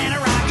than a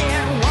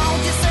rocket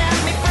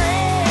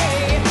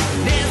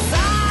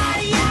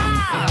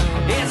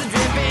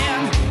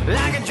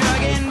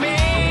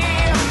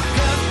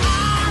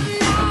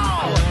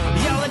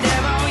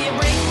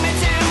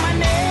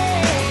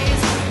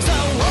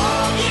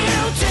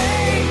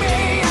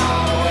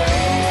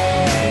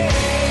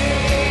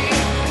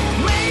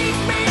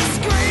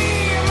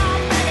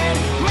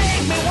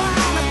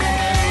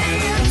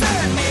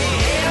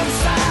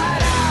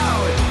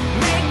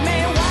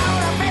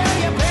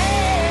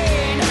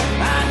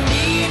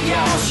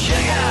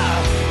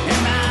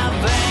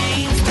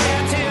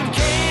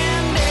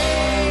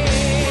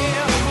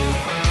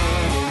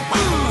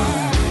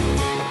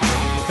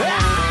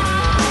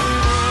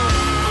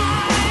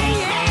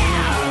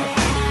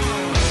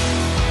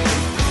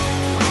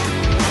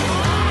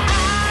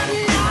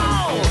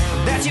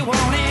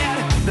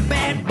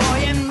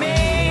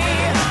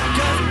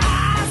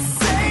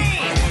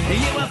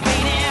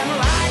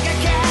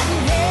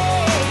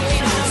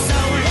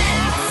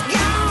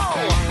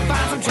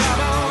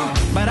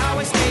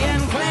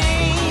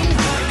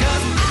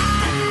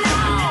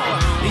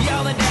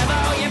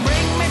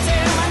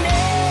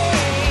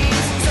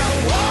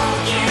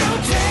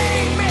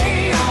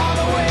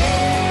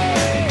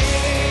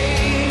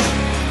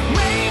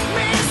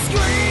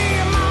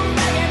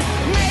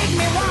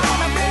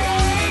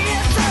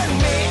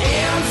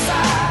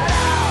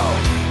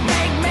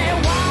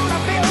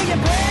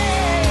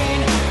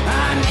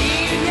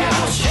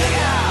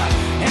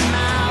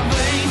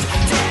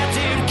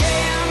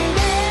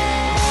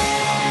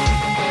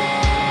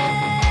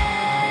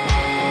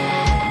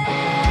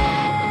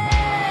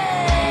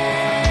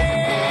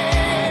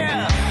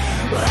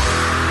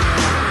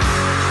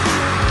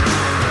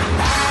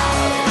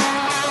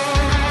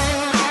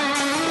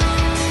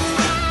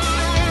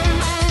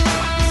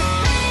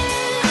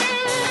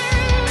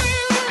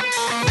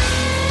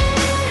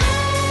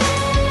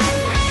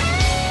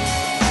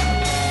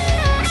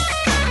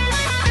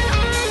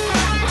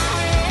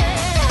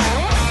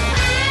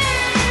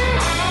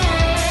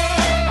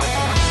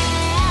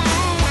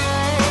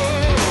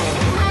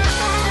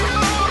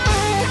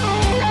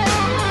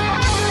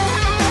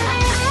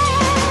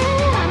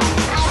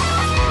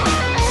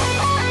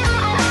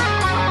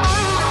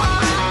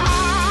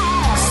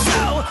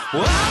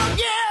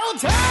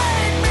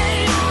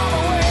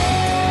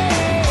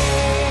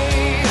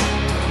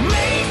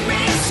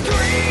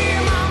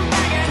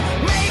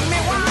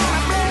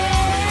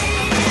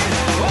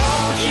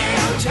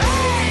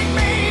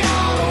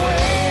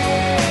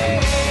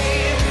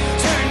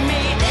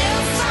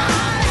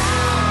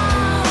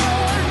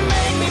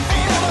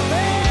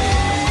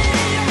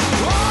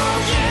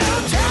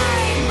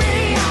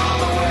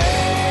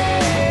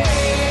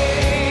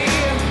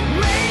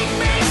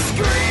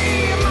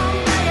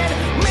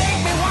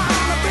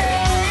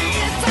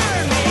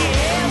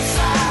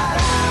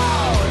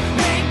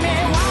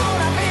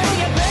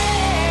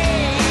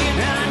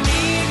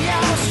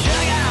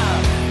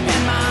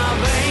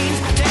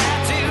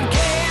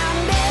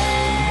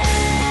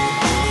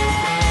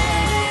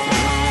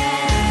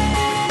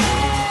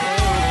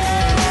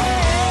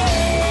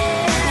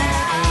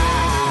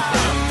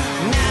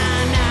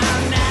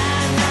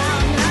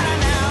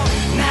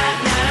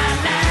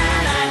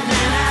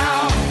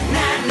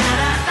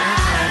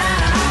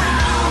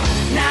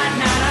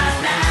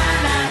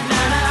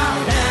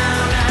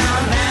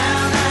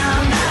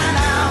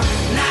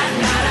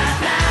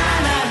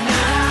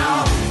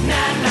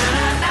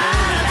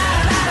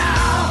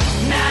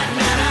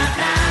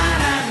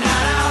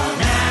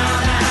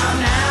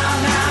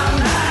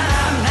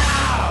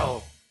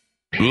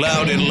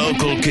Loud and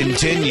Local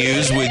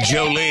continues with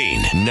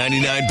Jolene.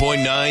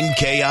 99.9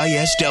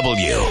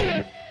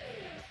 KISW.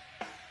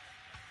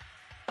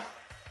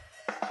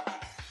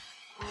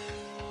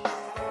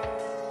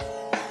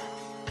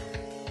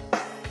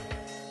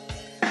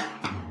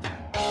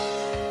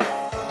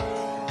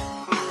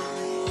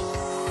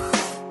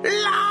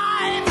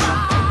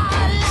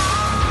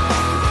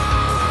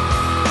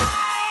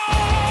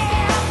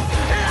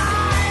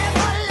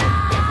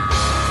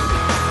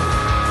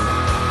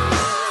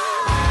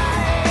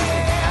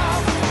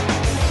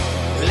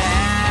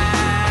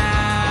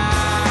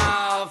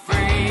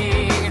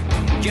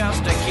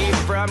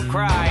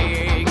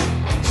 Crying,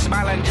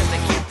 smiling just to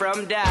keep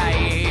from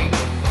dying,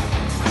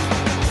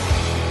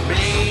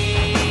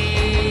 bleeding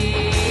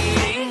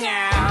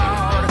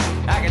out.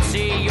 I can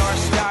see your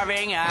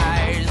starving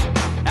eyes,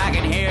 I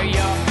can hear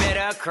your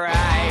bitter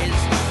cries.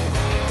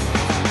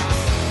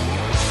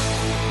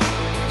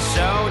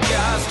 So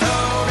just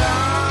hold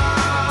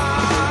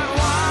on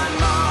one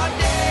more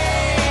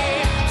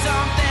day,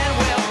 something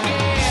will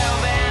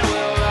give and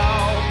we'll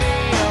all be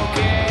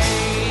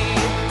okay.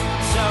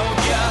 So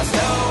just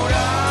hold on.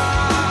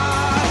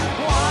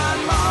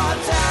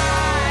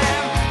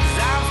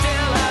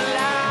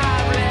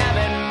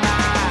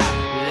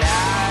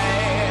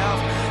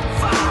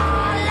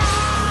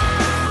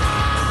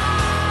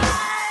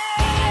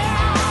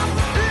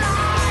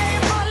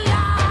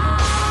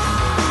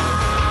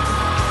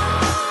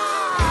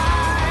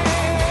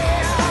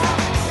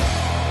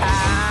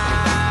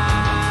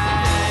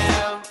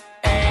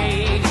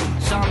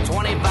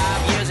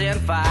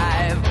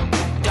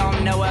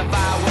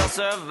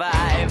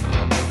 Survive,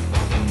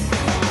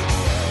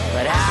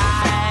 but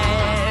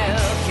I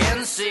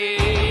can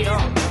see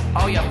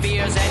all your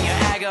fears and your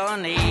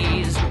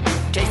agonies,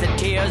 taste the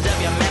tears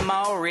of your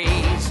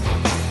memories.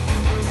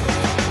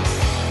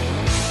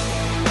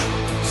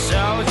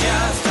 So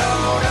just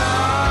hold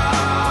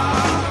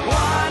on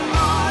one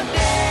more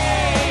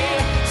day,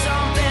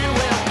 something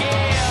will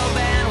give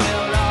and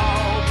we'll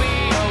all be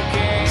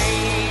okay.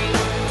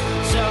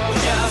 So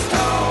just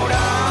hold on.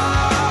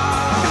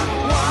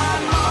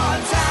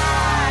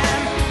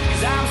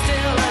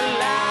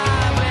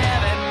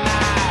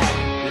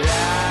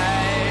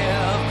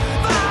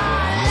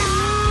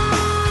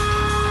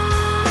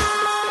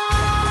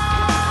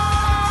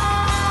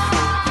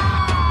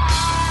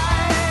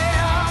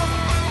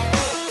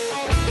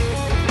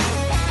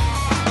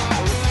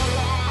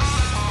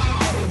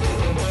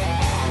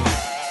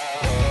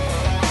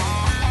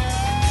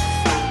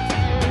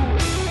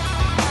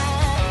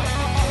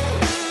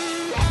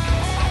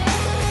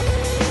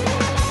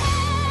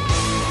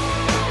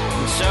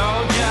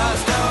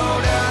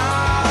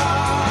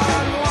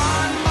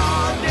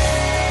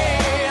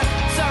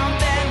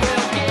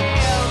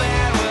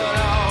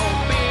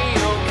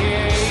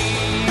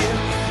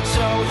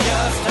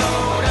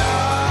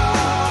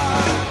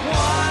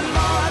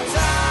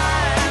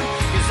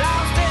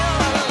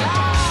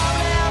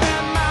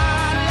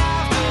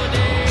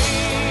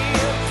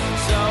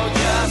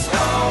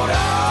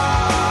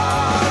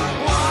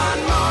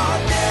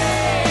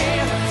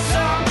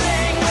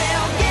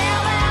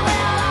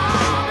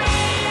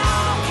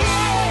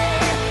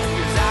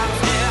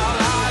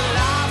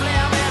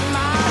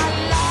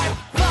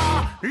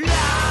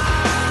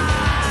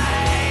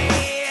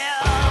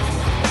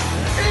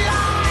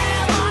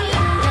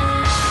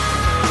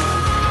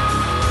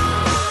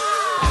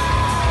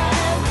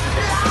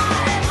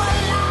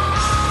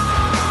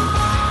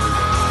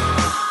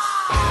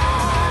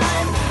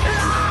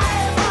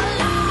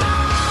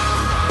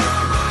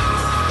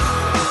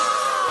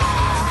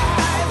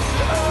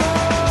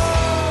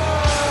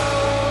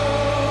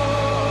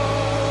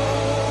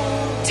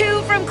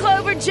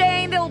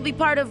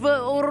 Part of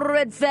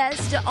Red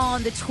Fest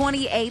on the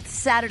 28th,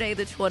 Saturday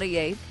the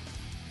 28th.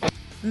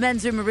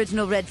 Men's Room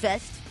Original Red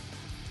Fest.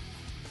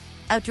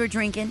 Outdoor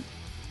drinking.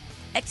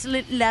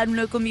 Excellent loud and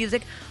local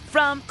music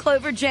from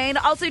Clover Jane.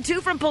 Also,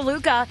 too, from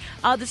Palooka,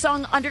 the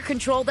song Under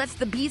Control. That's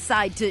the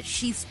B-side to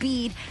She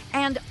Speed.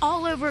 And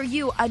All Over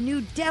You, a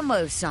new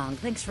demo song.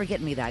 Thanks for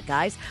getting me that,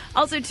 guys.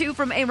 Also, too,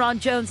 from Aaron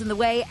Jones in the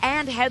Way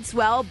and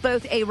Headswell.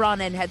 Both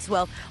Aaron and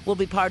Headswell will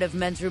be part of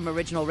Men's Room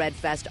Original Red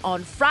Fest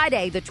on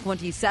Friday the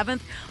 27th.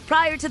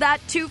 Prior to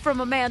that, two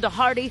from Amanda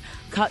Hardy,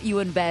 Caught You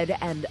in Bed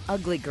and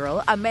Ugly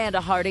Girl.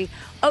 Amanda Hardy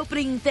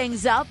opening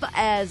things up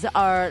as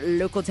our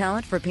local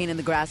talent for Pain in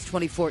the Grass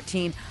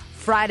 2014.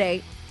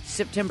 Friday,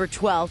 September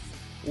 12th,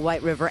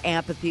 White River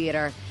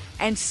Amphitheater.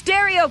 And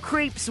Stereo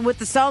Creeps with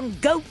the song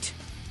Goat.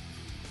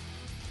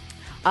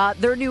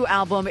 Their new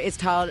album is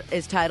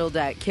titled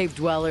Cave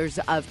Dwellers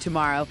of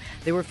Tomorrow.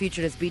 They were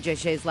featured as BJ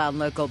Shea's Loud and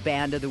Local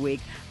Band of the Week.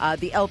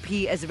 The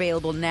LP is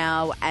available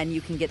now, and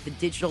you can get the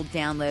digital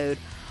download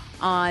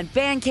on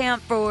Bandcamp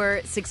for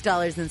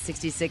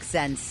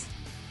 $6.66.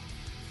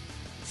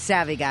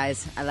 Savvy,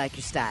 guys. I like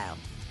your style.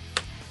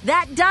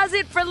 That does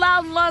it for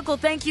Loud and Local.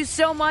 Thank you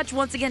so much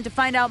once again. To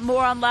find out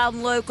more on Loud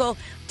and Local,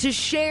 to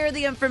share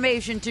the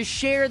information, to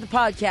share the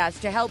podcast,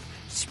 to help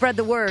spread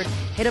the word,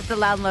 hit up the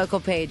Loud and Local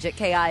page at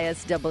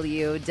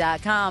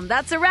KISW.com.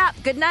 That's a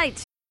wrap. Good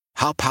night.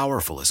 How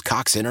powerful is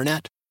Cox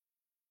Internet?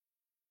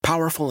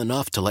 Powerful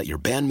enough to let your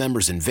band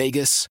members in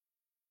Vegas,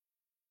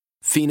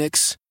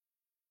 Phoenix,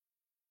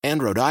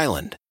 and Rhode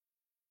Island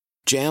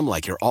jam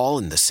like you're all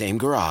in the same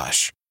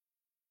garage.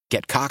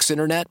 Get Cox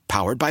Internet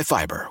powered by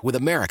fiber with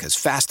America's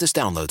fastest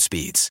download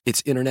speeds.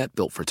 It's internet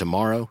built for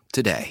tomorrow,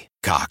 today.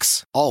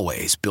 Cox,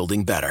 always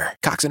building better.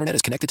 Cox Internet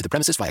is connected to the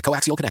premises via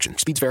coaxial connection.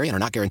 Speeds vary and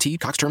are not guaranteed.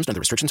 Cox terms and other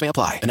restrictions may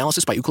apply.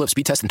 Analysis by Ookla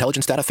Speed Test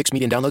Intelligence Data. Fixed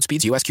median download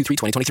speeds. US Q3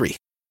 2023.